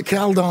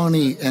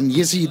 Kaldani, and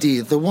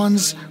Yazidi, the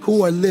ones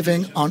who are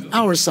living on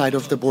our side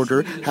of the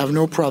border, have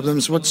no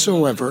problems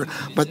whatsoever.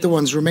 But the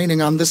ones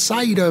remaining on the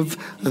side of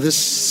the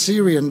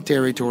Syrian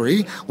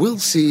territory will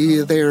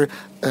see their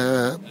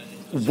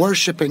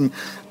worshipping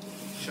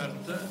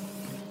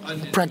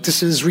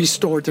practices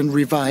restored and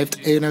revived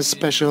in a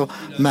special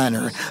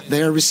manner.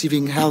 They are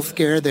receiving health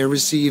care, they're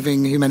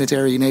receiving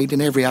humanitarian aid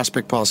in every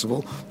aspect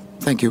possible.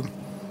 Thank you.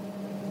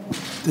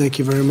 Thank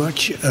you very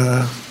much.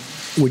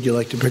 Would you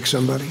like to pick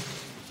somebody?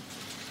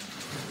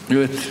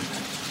 Evet.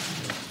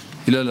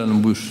 Hilal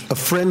Hanım, buyur. A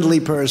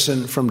friendly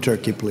person from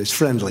Turkey, please.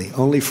 Friendly.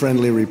 Only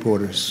friendly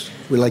reporters.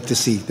 We like to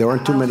see. There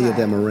aren't too many of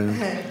them around.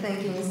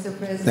 Thank you, Mr.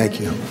 President. Thank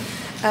you.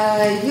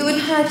 You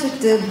inherited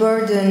the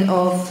burden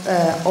of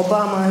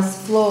Obama's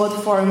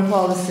flawed foreign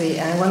policy,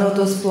 and one of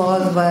those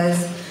flaws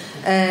was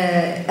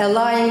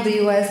allying the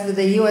U.S. with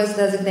the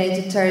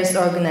U.S.-designated terrorist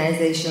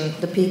organization,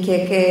 the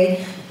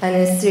PKK, and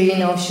a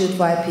Syrian offshoot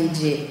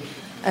YPG.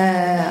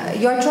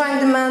 You are trying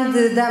to mend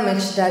the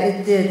damage that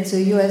it did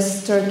to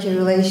U.S.-Turkey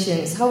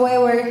relations.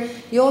 However,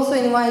 you also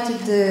invited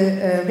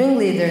the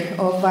ringleader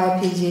of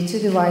YPG to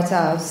the White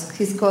House.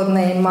 His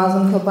codename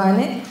Mazlum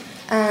Kobani,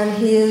 and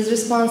he is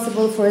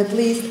responsible for at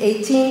least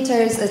 18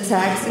 terrorist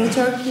attacks in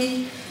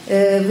Turkey,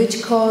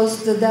 which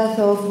caused the death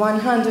of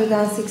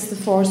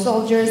 164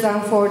 soldiers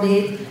and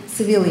 48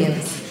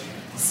 civilians.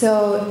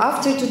 So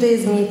after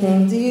today's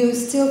meeting, do you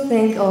still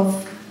think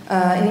of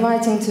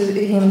inviting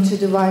him to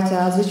the White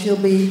House, which will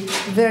be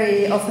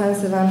very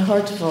offensive and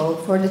hurtful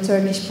for the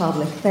Turkish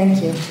public?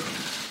 Thank you.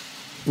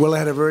 Well, I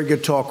had a very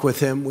good talk with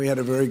him. We had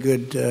a very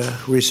good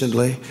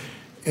recently.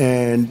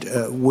 And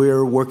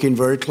we're working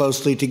very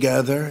closely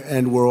together.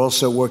 And we're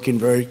also working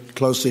very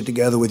closely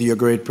together with your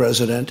great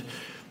president.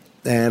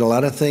 And a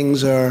lot of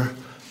things are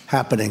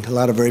happening. A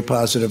lot of very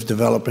positive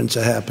developments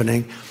are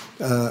happening.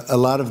 A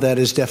lot of that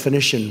is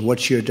definition.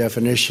 What's your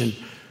definition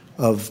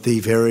of the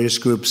various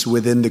groups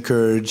within the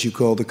Kurds? You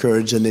call the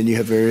Kurds, and then you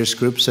have various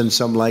groups, and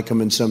some like them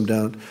and some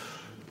don't.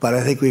 But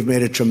I think we've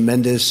made a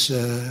tremendous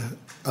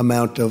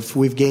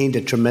we've gained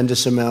a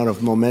tremendous amount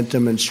of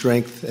momentum and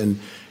strength and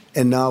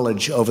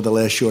knowledge over the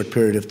last short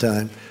period of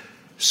time.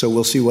 So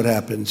we'll see what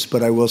happens.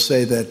 But I will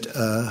say that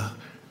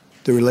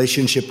the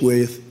relationship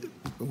with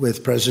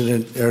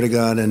President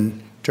Erdogan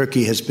and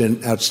Turkey has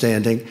been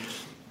outstanding.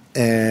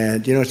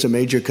 And, it's a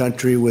major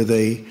country with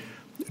a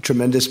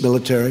tremendous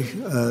military.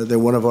 They're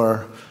one of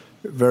our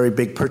very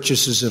big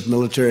purchases of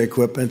military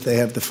equipment. They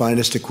have the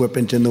finest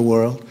equipment in the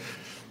world,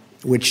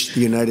 which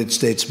the United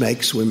States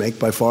makes. We make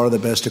by far the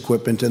best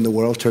equipment in the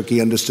world. Turkey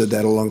understood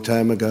that a long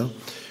time ago.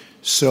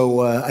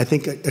 So I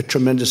think a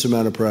tremendous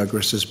amount of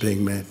progress is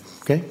being made.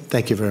 Okay?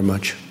 Thank you very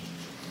much.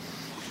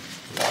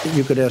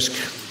 You could ask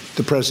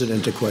the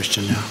president a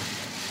question now.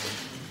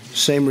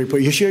 Same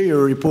report. You sure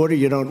you're a reporter?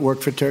 You don't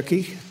work for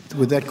Turkey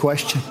with that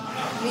question?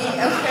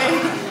 Okay.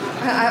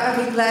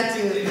 I'll be glad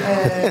to.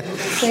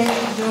 Sayın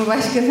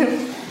Cumhurbaşkanım,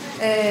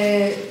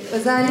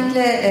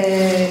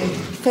 özellikle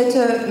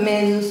FETÖ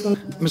mevzusunda.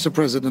 Mr.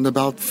 President,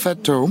 about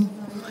FETÖ,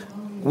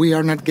 we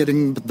are not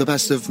getting the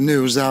best of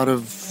news out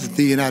of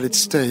the United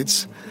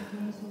States.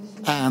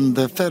 And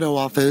the FETÖ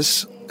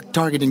office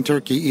targeting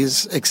Turkey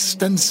is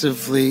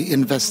extensively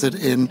invested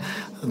in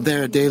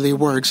their daily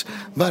works.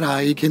 But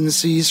I can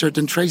see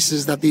certain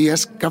traces that the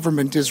U.S.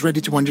 government is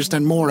ready to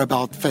understand more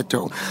about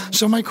FETÖ.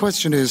 So my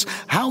question is,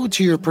 how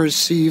do you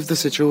perceive the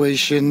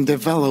situation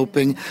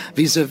developing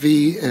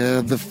vis-a-vis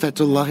the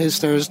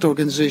Fethullahist terrorist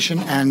organization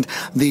and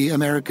the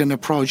American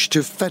approach to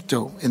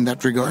FETÖ in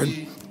that regard?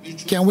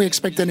 Can we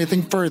expect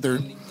anything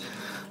further?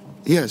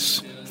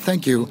 Yes.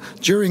 Thank you.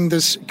 During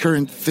this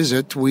current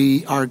visit,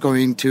 we are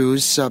going to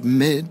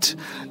submit,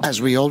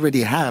 as we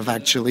already have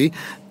actually,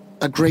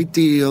 a great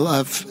deal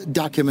of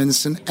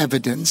documents and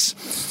evidence.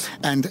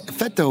 And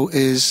FETÖ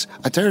is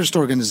a terrorist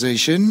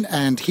organization,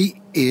 and he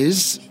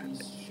is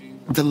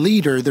the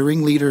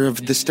ringleader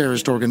of this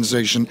terrorist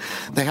organization.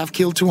 They have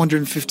killed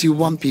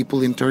 251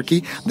 people in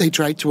Turkey. They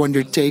tried to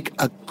undertake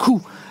a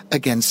coup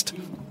against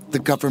the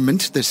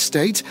government, the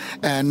state,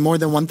 and more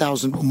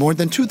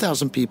than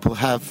 2,000 people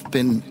have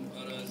been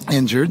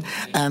injured,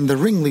 and the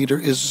ringleader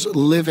is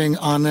living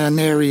on an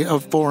area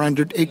of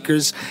 400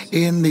 acres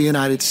in the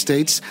United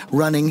States,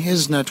 running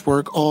his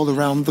network all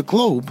around the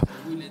globe.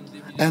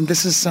 And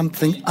this is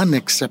something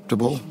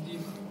unacceptable.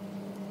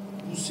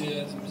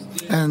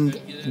 And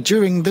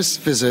during this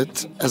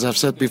visit, as I've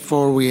said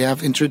before, we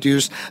have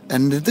introduced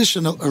an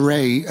additional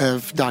array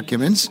of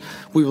documents.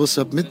 We will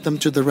submit them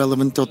to the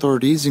relevant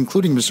authorities,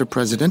 including Mr.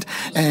 President,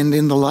 and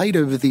in the light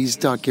of these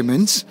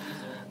documents,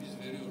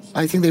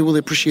 I think they will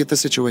appreciate the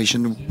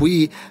situation.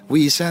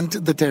 We send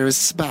the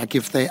terrorists back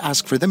if they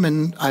ask for them,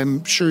 and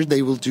I'm sure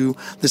they will do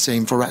the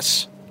same for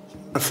us.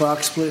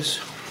 Fox,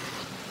 please.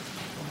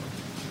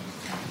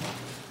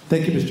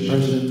 Thank you, Mr.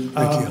 President.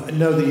 Thank you. I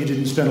know that you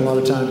didn't spend a lot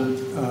of time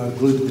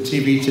glued to the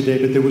TV today,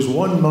 but there was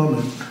one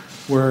moment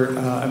where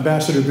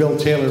Ambassador Bill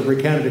Taylor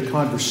recounted a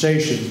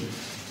conversation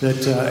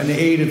that an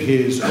aide of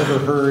his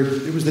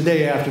overheard. It was the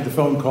day after the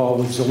phone call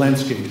with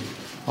Zelensky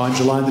on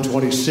July the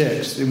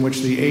 26th, in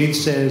which the aide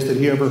says that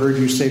he overheard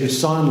you say to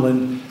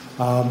Sondland,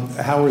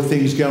 how are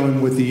things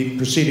going with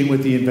proceeding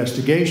with the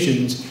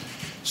investigations?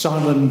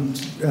 Sondland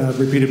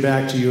repeated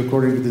back to you,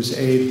 according to this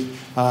aide,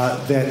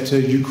 that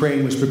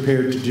Ukraine was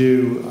prepared to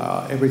do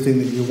everything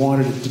that you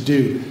wanted it to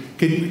do.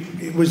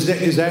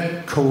 Is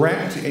that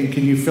correct? And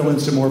can you fill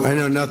in some more? I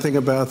know nothing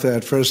about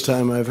that. First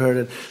time I've heard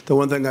it. The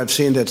one thing I've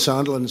seen that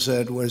Sondland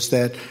said was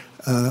that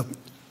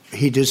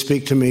he did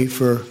speak to me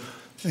for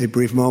a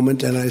brief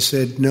moment, and I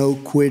said no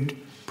quid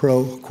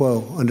pro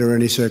quo under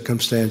any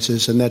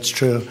circumstances, and that's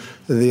true.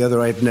 The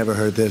other, I've never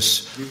heard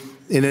this.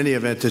 In any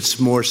event, it's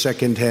more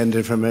second-hand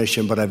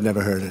information, but I've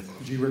never heard it.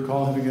 Do you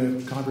recall having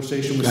a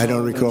conversation with I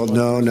don't recall.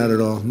 No, not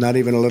at all. Not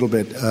even a little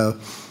bit.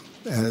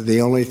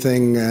 The only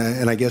thing,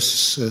 and I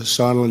guess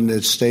Sondland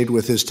has stayed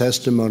with his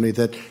testimony,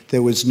 that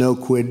there was no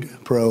quid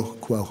pro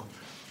quo.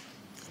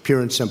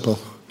 Pure and simple.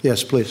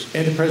 Yes, please.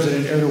 And to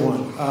President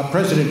Erdogan,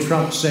 President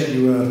Trump sent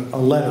you a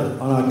letter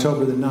on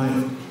October the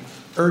 9th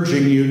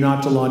urging you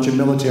not to launch a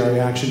military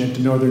action into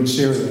northern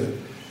Syria.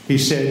 He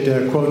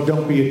said, quote,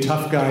 don't be a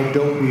tough guy,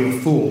 don't be a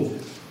fool.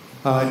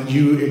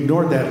 You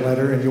ignored that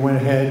letter and you went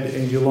ahead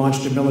and you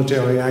launched a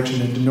military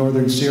action into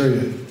northern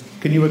Syria.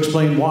 Can you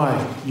explain why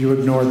you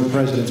ignored the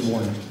president's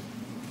warning?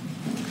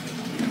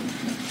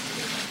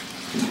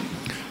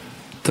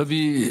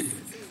 Tabii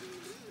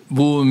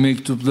bu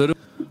mektupları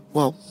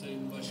Well,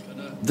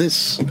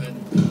 This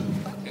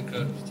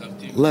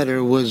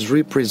letter was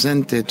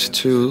represented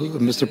to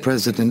Mr.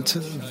 President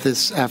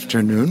this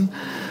afternoon,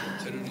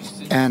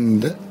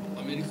 and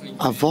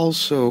I've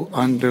also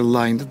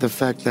underlined the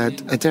fact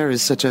that a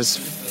terrorist such as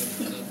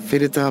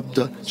Ferit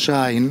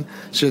Abdo-Shaheen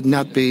should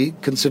not be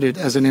considered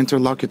as an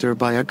interlocutor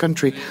by a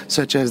country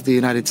such as the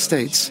United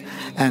States.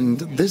 And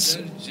this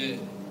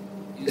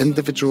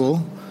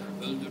individual,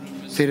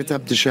 Ferit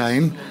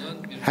Abdo-Shaheen,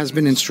 has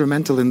been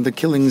instrumental in the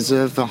killings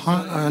of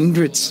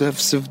hundreds of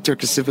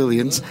Turkish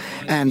civilians,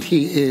 and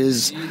he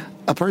is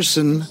a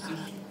person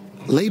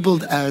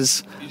labeled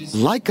as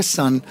like a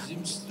son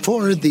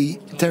for the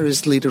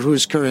terrorist leader who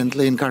is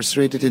currently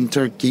incarcerated in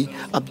Turkey,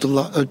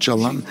 Abdullah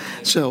Öcalan.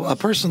 So a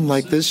person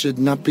like this should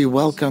not be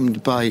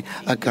welcomed by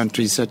a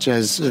country such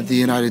as the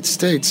United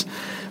States.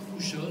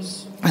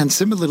 And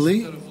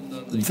similarly,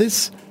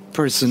 this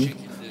person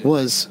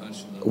was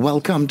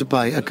welcomed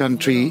by a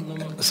country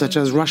such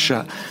as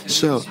Russia.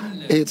 So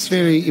it's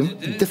very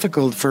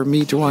difficult for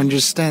me to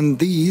understand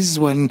these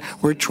when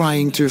we're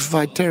trying to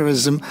fight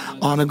terrorism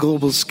on a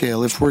global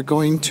scale. If we're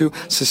going to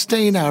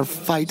sustain our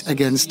fight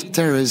against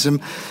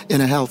terrorism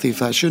in a healthy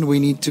fashion, we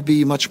need to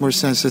be much more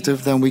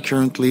sensitive than we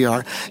currently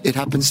are. It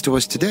happens to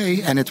us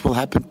today, and it will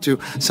happen to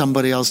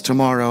somebody else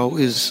tomorrow,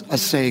 is a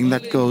saying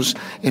that goes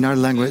in our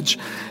language.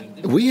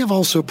 We have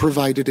also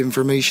provided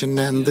information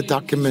and the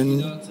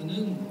document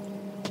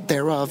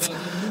thereof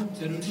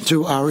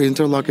to our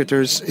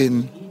interlocutors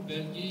in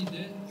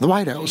the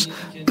White House,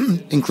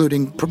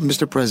 including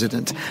Mr.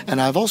 President.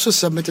 And I've also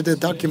submitted a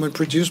document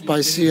produced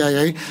by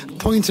CIA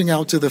pointing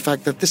out to the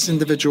fact that this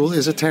individual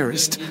is a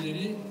terrorist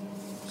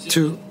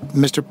to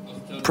Mr.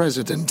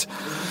 President.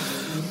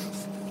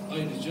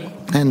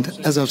 And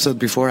as I've said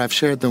before, I've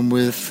shared them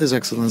with His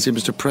Excellency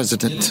Mr.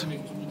 President.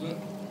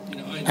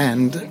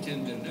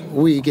 And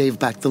we gave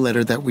back the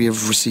letter that we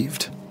have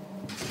received.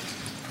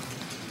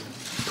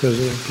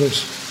 President,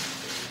 please.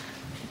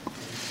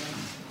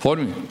 For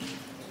me.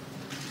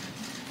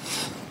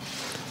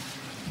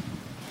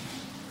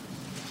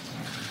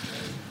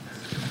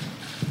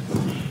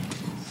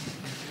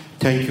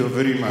 Thank you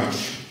very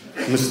much,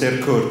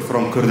 Mr. Kurd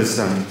from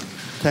Kurdistan.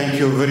 Thank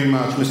you very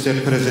much,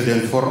 Mr.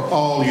 President, for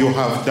all you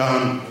have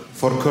done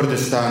for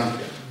Kurdistan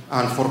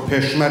and for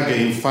Peshmerga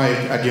in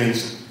fight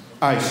against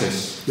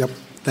ISIS. Yep.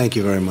 Thank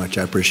you very much.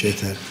 I appreciate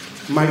that.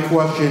 My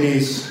question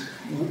is,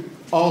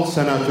 all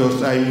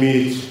senators I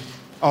meet,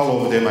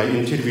 all of them, I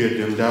interviewed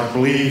them, they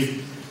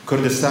believe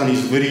Kurdistan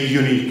is very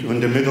unique in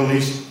the Middle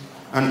East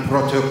and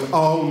protect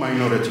all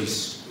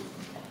minorities.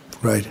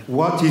 Right.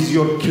 What is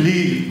your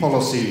clear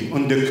policy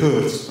on the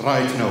Kurds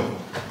right now?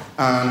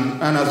 And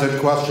another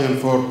question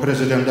for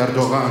President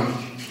Erdogan,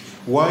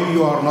 why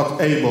you are not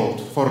able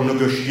for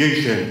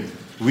negotiation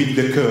with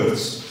the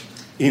Kurds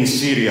in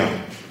Syria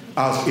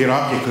as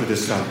Iraqi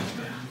Kurdistan?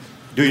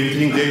 Do you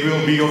think they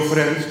will be your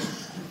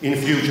friends in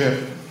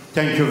future?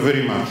 Thank you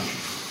very much.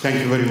 Thank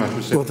you very much,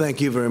 Mr. Well,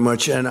 thank you very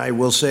much. And I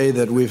will say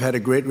that we've had a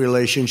great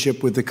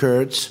relationship with the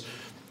Kurds,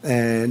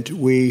 and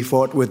we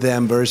fought with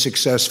them very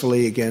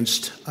successfully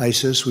against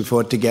ISIS. We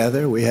fought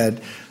together. We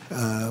have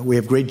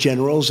great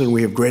generals and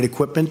we have great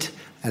equipment,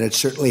 and it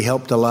certainly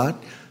helped a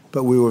lot.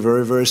 But we were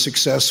very, very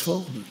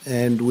successful,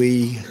 and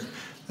we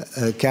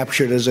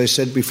captured, as I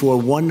said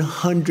before,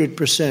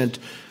 100%.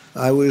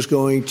 I was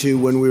going to,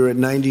 when we were at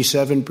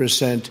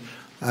 97%,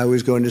 I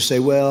was going to say,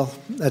 well,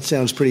 that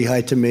sounds pretty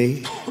high to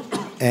me.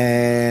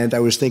 And I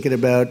was thinking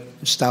about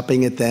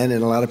stopping it then,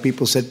 and a lot of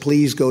people said,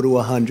 please go to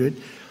 100.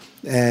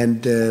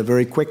 And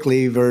very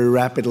quickly, very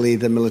rapidly,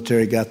 the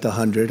military got to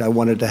 100. I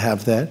wanted to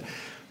have that.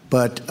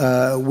 But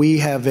we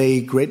have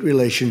a great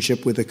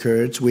relationship with the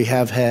Kurds. We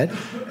have had.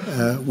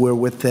 We're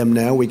with them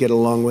now. We get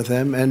along with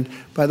them. And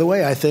by the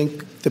way, I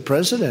think the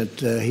president,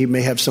 he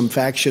may have some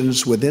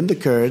factions within the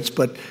Kurds,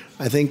 but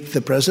I think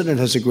the president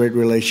has a great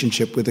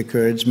relationship with the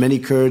Kurds. Many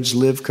Kurds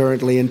live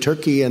currently in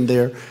Turkey, and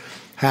they're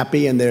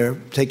happy and they're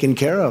taken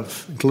care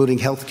of, including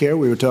health care.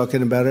 We were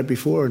talking about it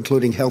before,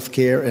 including health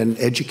care and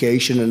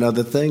education and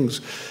other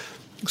things.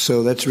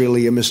 So that's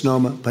really a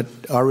misnomer. But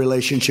our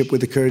relationship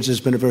with the Kurds has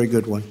been a very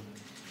good one.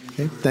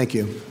 Okay? Thank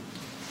you.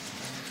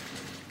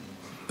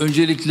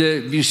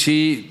 Öncelikle bir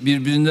şeyi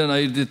birbirinden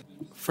ayırt.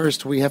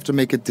 First, we have to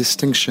make a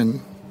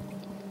distinction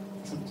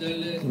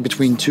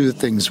between two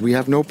things. We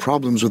have no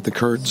problems with the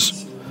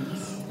Kurds.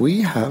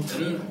 We have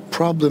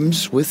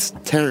problems with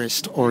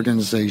terrorist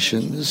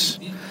organizations.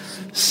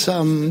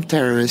 Some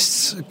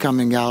terrorists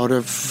coming out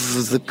of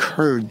the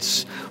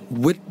Kurds.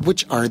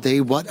 Which are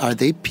they? What are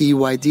they?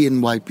 PYD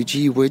and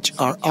YPG, which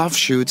are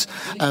offshoots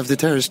of the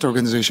terrorist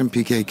organization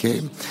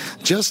PKK.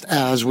 Just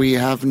as we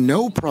have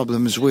no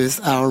problems with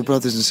our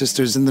brothers and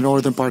sisters in the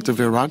northern part of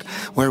Iraq,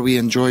 where we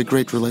enjoy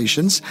great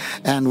relations,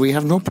 and we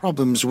have no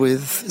problems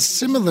with,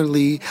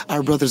 similarly,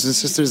 our brothers and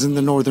sisters in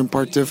the northern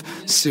part of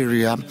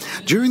Syria.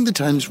 During the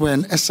times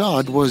when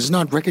Assad was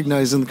not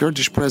recognizing the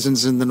Kurdish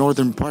presence in the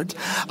northern part,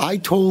 I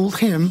told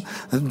him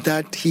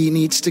that he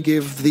needs to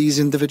give these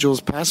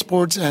individuals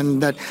passports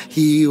and that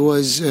he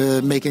was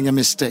making a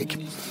mistake.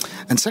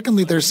 And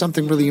secondly, there's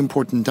something really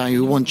important. I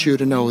want you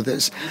to know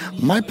this.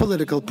 My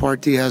political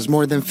party has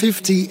more than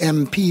 50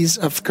 MPs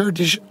of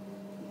Kurdish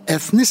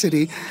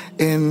ethnicity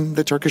in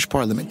the Turkish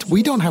parliament.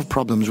 We don't have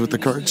problems with the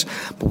Kurds,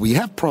 but we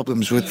have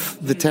problems with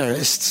the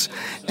terrorists.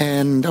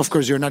 And of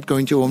course, you're not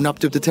going to own up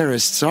to the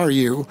terrorists, are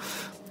you?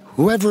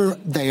 Whoever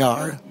they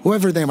are,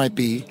 whoever they might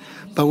be.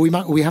 But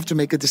we have to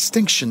make a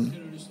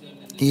distinction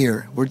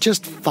here. We're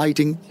just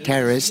fighting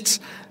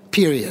terrorists,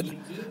 period.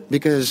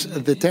 Because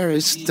the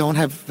terrorists don't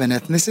have an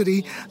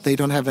ethnicity, they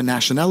don't have a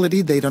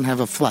nationality, they don't have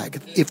a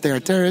flag. If they are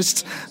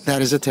terrorists, that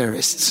is a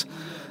terrorists.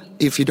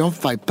 If you don't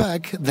fight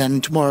back,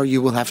 then tomorrow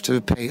you will have to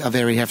pay a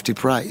very hefty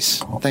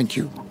price. Thank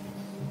you.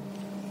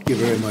 Thank you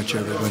very much,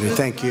 everybody.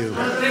 Thank you.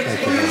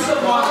 Thank you.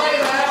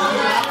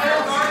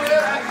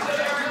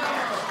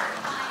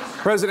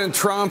 President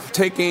Trump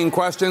taking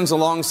questions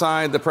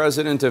alongside the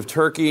president of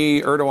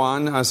Turkey,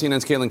 Erdogan.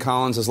 CNN's Caitlin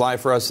Collins is live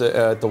for us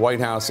at the White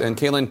House. And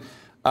Caitlin,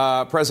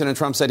 President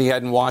Trump said he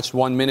hadn't watched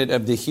 1 minute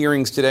of the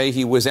hearings today.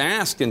 He was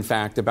asked, in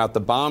fact, about the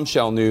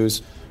bombshell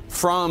news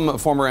from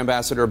former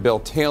Ambassador Bill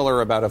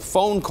Taylor about a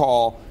phone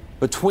call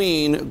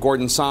between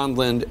Gordon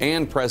Sondland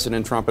and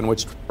President Trump, in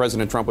which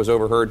President Trump was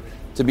overheard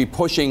to be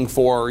pushing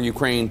for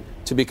Ukraine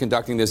to be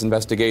conducting these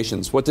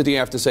investigations. What did he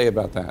have to say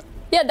about that?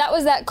 Yeah, that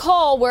was that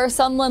call where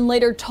Sondland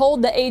later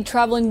told the aide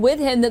traveling with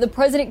him that the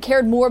president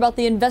cared more about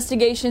the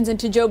investigations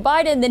into Joe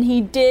Biden than he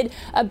did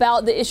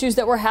about the issues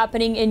that were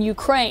happening in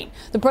Ukraine.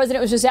 The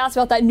president was just asked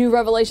about that new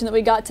revelation that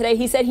we got today.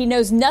 He said he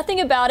knows nothing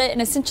about it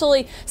and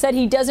essentially said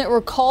he doesn't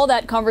recall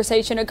that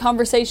conversation, a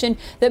conversation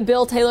that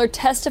Bill Taylor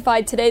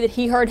testified today that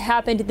he heard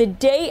happened the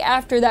day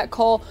after that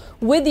call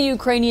with the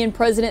Ukrainian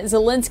President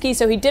Zelensky.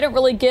 So he didn't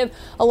really give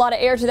a lot of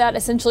air to that,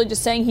 essentially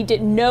just saying he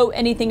didn't know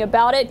anything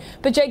about it.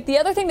 But Jake, the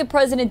other thing the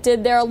president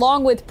did there,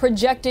 along with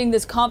projecting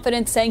this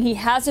confidence, saying he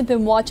hasn't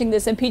been watching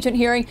this impeachment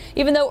hearing,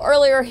 even though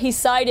earlier he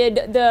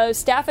cited the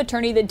staff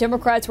attorney that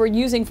Democrats were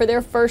using for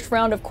their first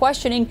round of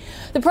questioning,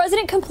 the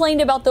president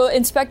complained about the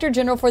inspector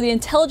general for the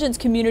intelligence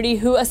community,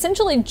 who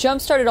essentially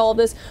jump-started all of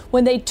this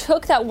when they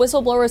took that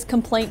whistleblower's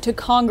complaint to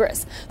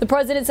Congress. The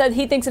president said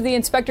he thinks if the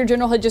inspector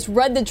general had just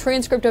read the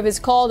transcript of his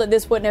call, that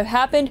this wouldn't have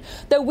happened,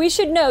 though we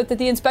should note that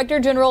the inspector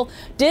general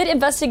did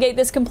investigate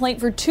this complaint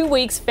for 2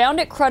 weeks,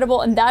 found it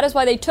credible, and that is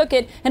why they took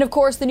it. And of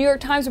course, the New York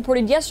Times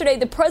reported yesterday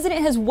the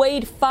president has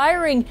weighed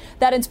firing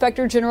that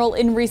inspector general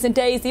in recent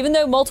days, even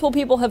though multiple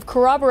people have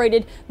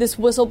corroborated this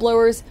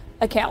whistleblower's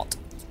account.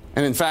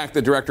 And in fact,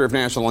 the director of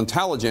national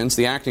intelligence,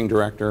 the acting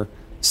director,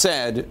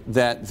 said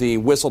that the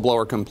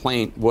whistleblower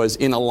complaint was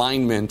in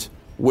alignment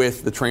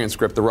with the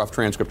transcript, the rough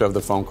transcript of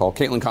the phone call.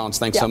 Caitlin Collins,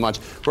 thanks so much.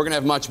 We're going to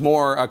have much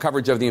more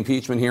coverage of the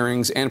impeachment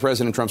hearings and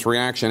President Trump's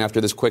reaction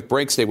after this quick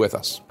break. Stay with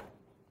us.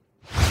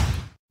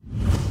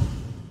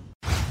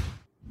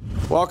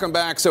 Welcome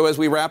back. So as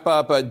we wrap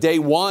up day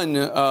one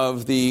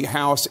of the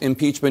House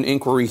impeachment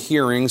inquiry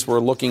hearings, we're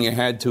looking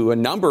ahead to a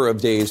number of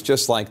days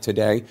just like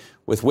today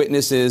with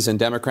witnesses and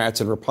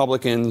Democrats and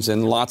Republicans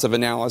and lots of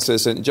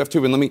analysis. And Jeff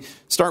Toobin, let me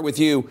start with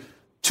you.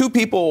 Two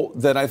people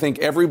that I think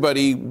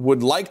everybody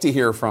would like to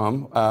hear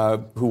from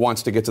who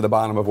wants to get to the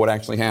bottom of what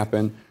actually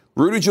happened.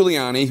 Rudy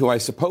Giuliani, who I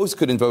suppose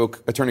could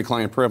invoke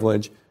attorney-client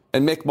privilege,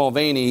 and Mick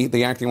Mulvaney,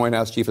 the acting White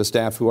House chief of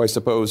staff, who I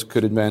suppose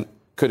could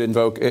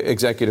invoke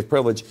executive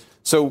privilege.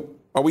 So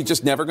are we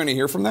just never going to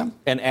hear from them?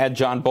 And add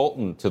John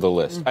Bolton to the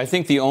list. I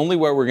think the only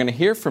way we're going to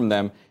hear from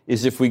them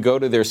is if we go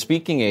to their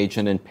speaking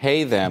agent and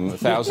pay them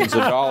thousands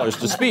of dollars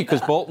to speak,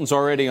 because Bolton's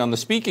already on the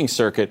speaking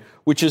circuit,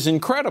 which is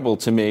incredible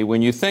to me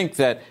when you think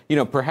that,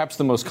 perhaps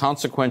the most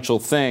consequential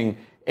thing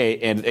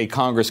a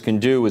Congress can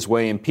do is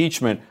weigh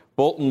impeachment.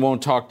 Bolton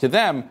won't talk to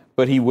them,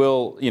 but he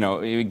will,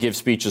 give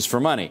speeches for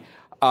money.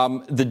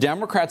 The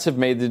Democrats have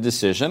made the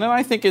decision, and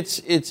I think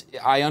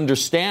I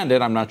understand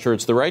it. I'm not sure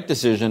it's the right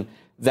decision,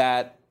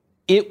 that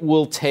it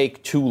will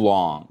take too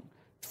long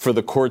for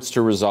the courts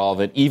to resolve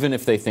it, even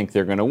if they think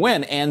they're going to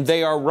win. And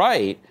they are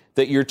right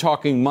that you're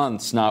talking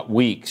months, not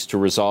weeks, to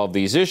resolve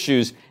these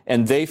issues.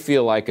 And they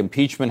feel like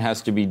impeachment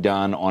has to be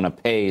done on a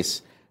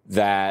pace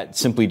that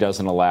simply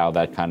doesn't allow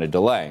that kind of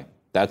delay.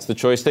 That's the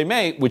choice they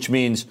made, which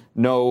means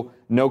no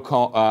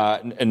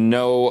Bolton,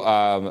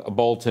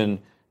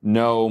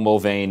 no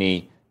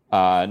Mulvaney,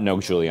 no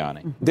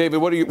Giuliani. David,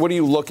 what do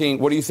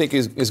you think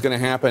is going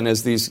to happen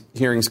as these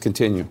hearings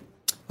continue?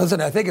 Listen,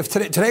 I think if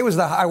today was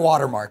the high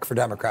water mark for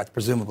Democrats,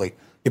 presumably,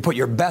 you put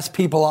your best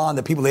people on,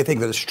 the people they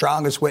think are the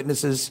strongest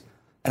witnesses.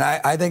 And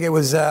I think it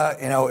was,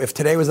 if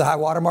today was the high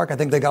water mark, I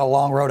think they got a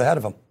long road ahead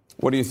of them.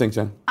 What do you think,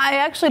 Jen? I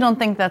actually don't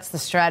think that's the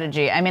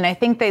strategy. I mean, I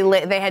think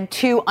they had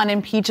two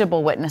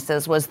unimpeachable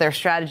witnesses was their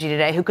strategy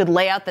today who could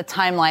lay out the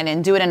timeline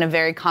and do it in a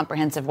very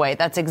comprehensive way.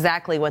 That's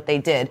exactly what they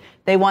did.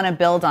 They want to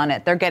build on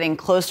it. They're getting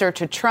closer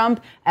to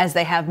Trump as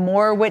they have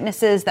more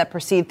witnesses that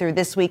proceed through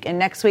this week and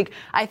next week.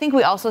 I think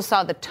we also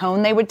saw the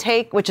tone they would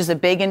take, which is a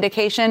big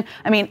indication.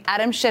 I mean,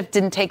 Adam Schiff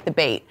didn't take the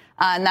bait.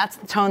 And that's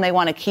the tone they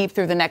want to keep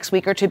through the next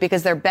week or two,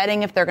 because they're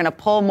betting if they're going to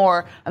pull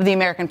more of the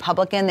American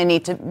public in, they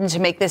need to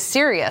make this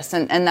serious.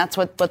 And that's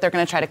what they're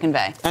going to try to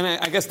convey. And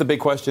I guess the big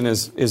question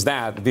is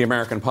that the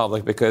American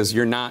public, because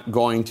you're not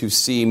going to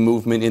see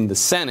movement in the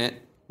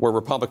Senate where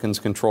Republicans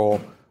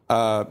control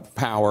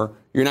power.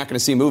 You're not going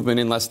to see movement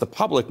unless the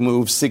public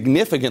moves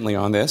significantly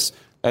on this.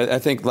 I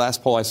think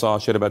last poll I saw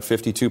showed about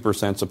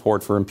 52%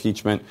 support for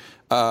impeachment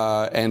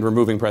and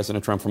removing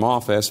President Trump from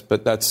office.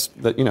 But that's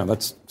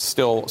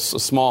still a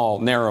small,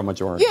 narrow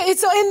majority. Yeah,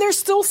 and there's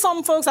still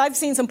some folks. I've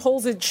seen some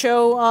polls that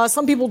show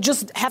some people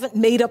just haven't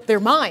made up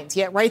their minds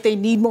yet, right? They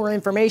need more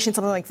information,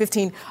 something like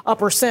 15%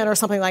 or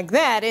something like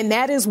that. And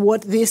that is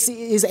what this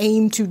is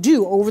aimed to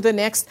do. Over the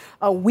next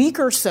week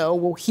or so,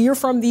 we'll hear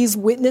from these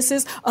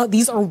witnesses.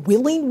 These are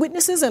willing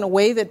witnesses in a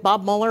way that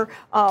Bob Mueller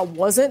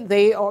wasn't.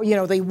 They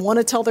are, they want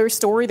to tell their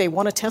story. They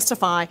want to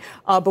testify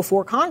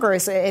before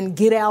Congress and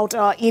get out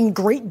in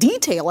great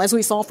detail, as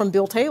we saw from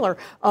Bill Taylor,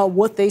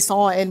 what they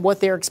saw and what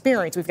their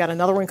experience. We've got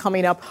another one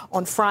coming up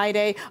on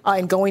Friday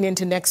and going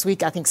into next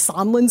week. I think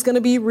Sondland's going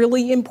to be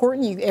really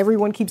important.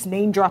 Everyone keeps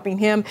name dropping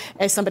him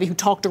as somebody who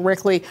talked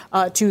directly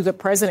to the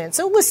president.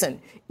 So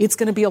listen, it's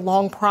going to be a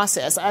long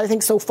process. I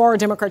think so far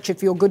Democrats should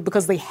feel good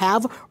because they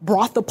have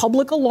brought the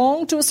public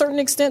along to a certain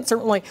extent,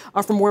 certainly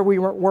from where we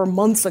were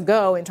months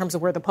ago in terms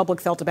of where the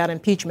public felt about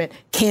impeachment.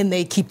 Can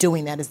they keep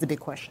doing that is the big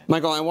question.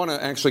 Michael, I want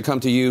to actually come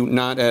to you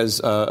not as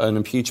an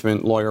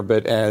impeachment lawyer,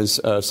 but as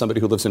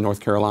somebody who lives in North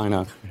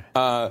Carolina.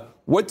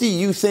 What do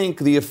you think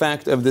the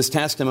effect of this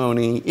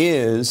testimony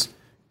is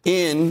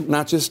in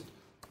not just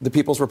the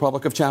People's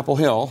Republic of Chapel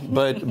Hill,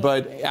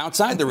 but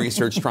outside the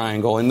Research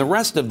Triangle in the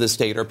rest of the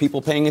state? Are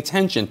people paying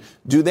attention?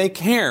 Do they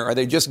care? Are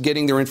they just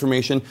getting their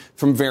information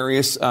from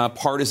various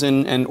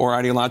partisan and or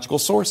ideological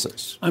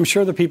sources? I'm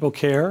sure the people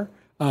care.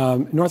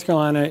 North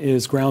Carolina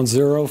is ground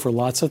zero for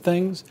lots of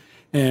things,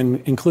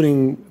 and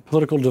including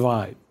political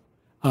divide.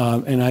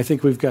 And I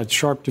think we've got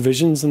sharp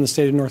divisions in the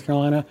state of North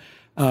Carolina.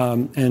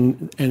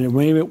 And it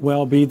may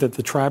well be that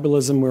the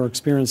tribalism we're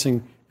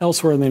experiencing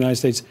elsewhere in the United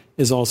States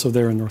is also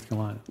there in North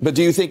Carolina. But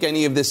do you think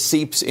any of this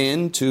seeps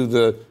into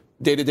the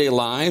day-to-day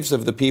lives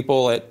of the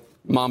people at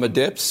Mama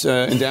Dips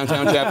in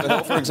downtown Chapel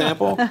Hill, for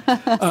example?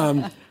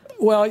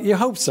 Well, you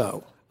hope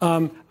so.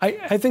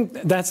 I think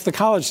that's the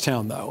college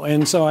town, though.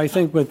 And so I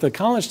think with the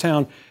college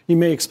town, you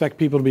may expect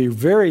people to be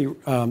very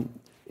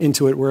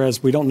into it,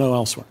 whereas we don't know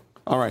elsewhere.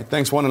 All right.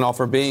 Thanks, one and all,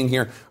 for being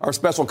here. Our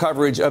special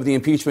coverage of the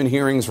impeachment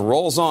hearings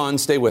rolls on.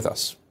 Stay with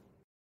us.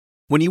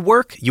 When you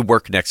work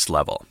next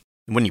level.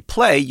 And when you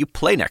play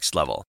next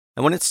level.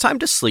 And when it's time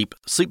to sleep,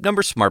 Sleep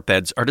Number smart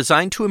beds are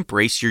designed to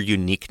embrace your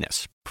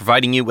uniqueness,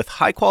 providing you with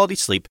high-quality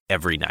sleep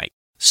every night.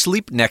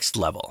 Sleep next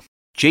level.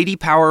 J.D.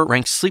 Power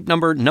ranks Sleep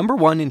Number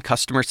 #1 in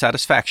customer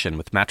satisfaction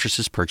with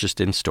mattresses purchased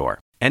in-store.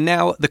 And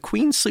now, the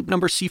Queen Sleep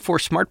Number C4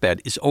 smart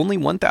bed is only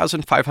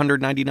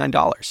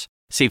 $1,599.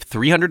 Save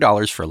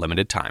 $300 for a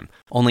limited time,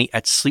 only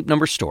at Sleep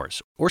Number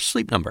stores or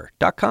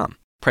sleepnumber.com.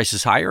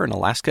 Prices higher in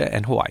Alaska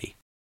and Hawaii.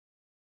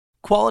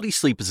 Quality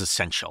sleep is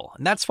essential,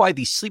 and that's why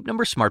the Sleep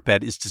Number smart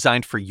bed is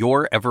designed for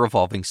your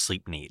ever-evolving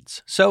sleep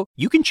needs. So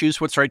you can choose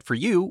what's right for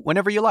you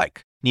whenever you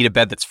like. Need a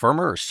bed that's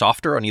firmer or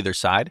softer on either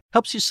side?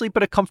 Helps you sleep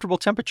at a comfortable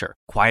temperature.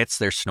 Quiets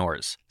their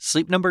snores.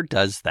 Sleep Number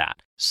does that.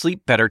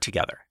 Sleep better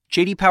together.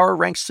 J.D. Power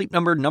ranks Sleep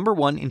Number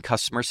 #1 in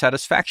customer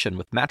satisfaction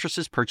with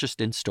mattresses purchased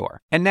in-store.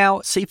 And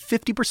now, save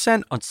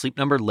 50% on Sleep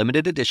Number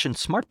limited edition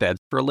smart beds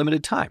for a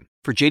limited time.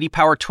 For J.D.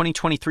 Power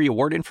 2023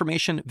 award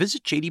information,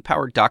 visit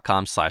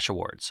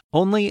jdpower.com/awards.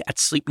 Only at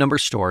Sleep Number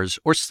stores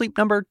or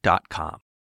sleepnumber.com.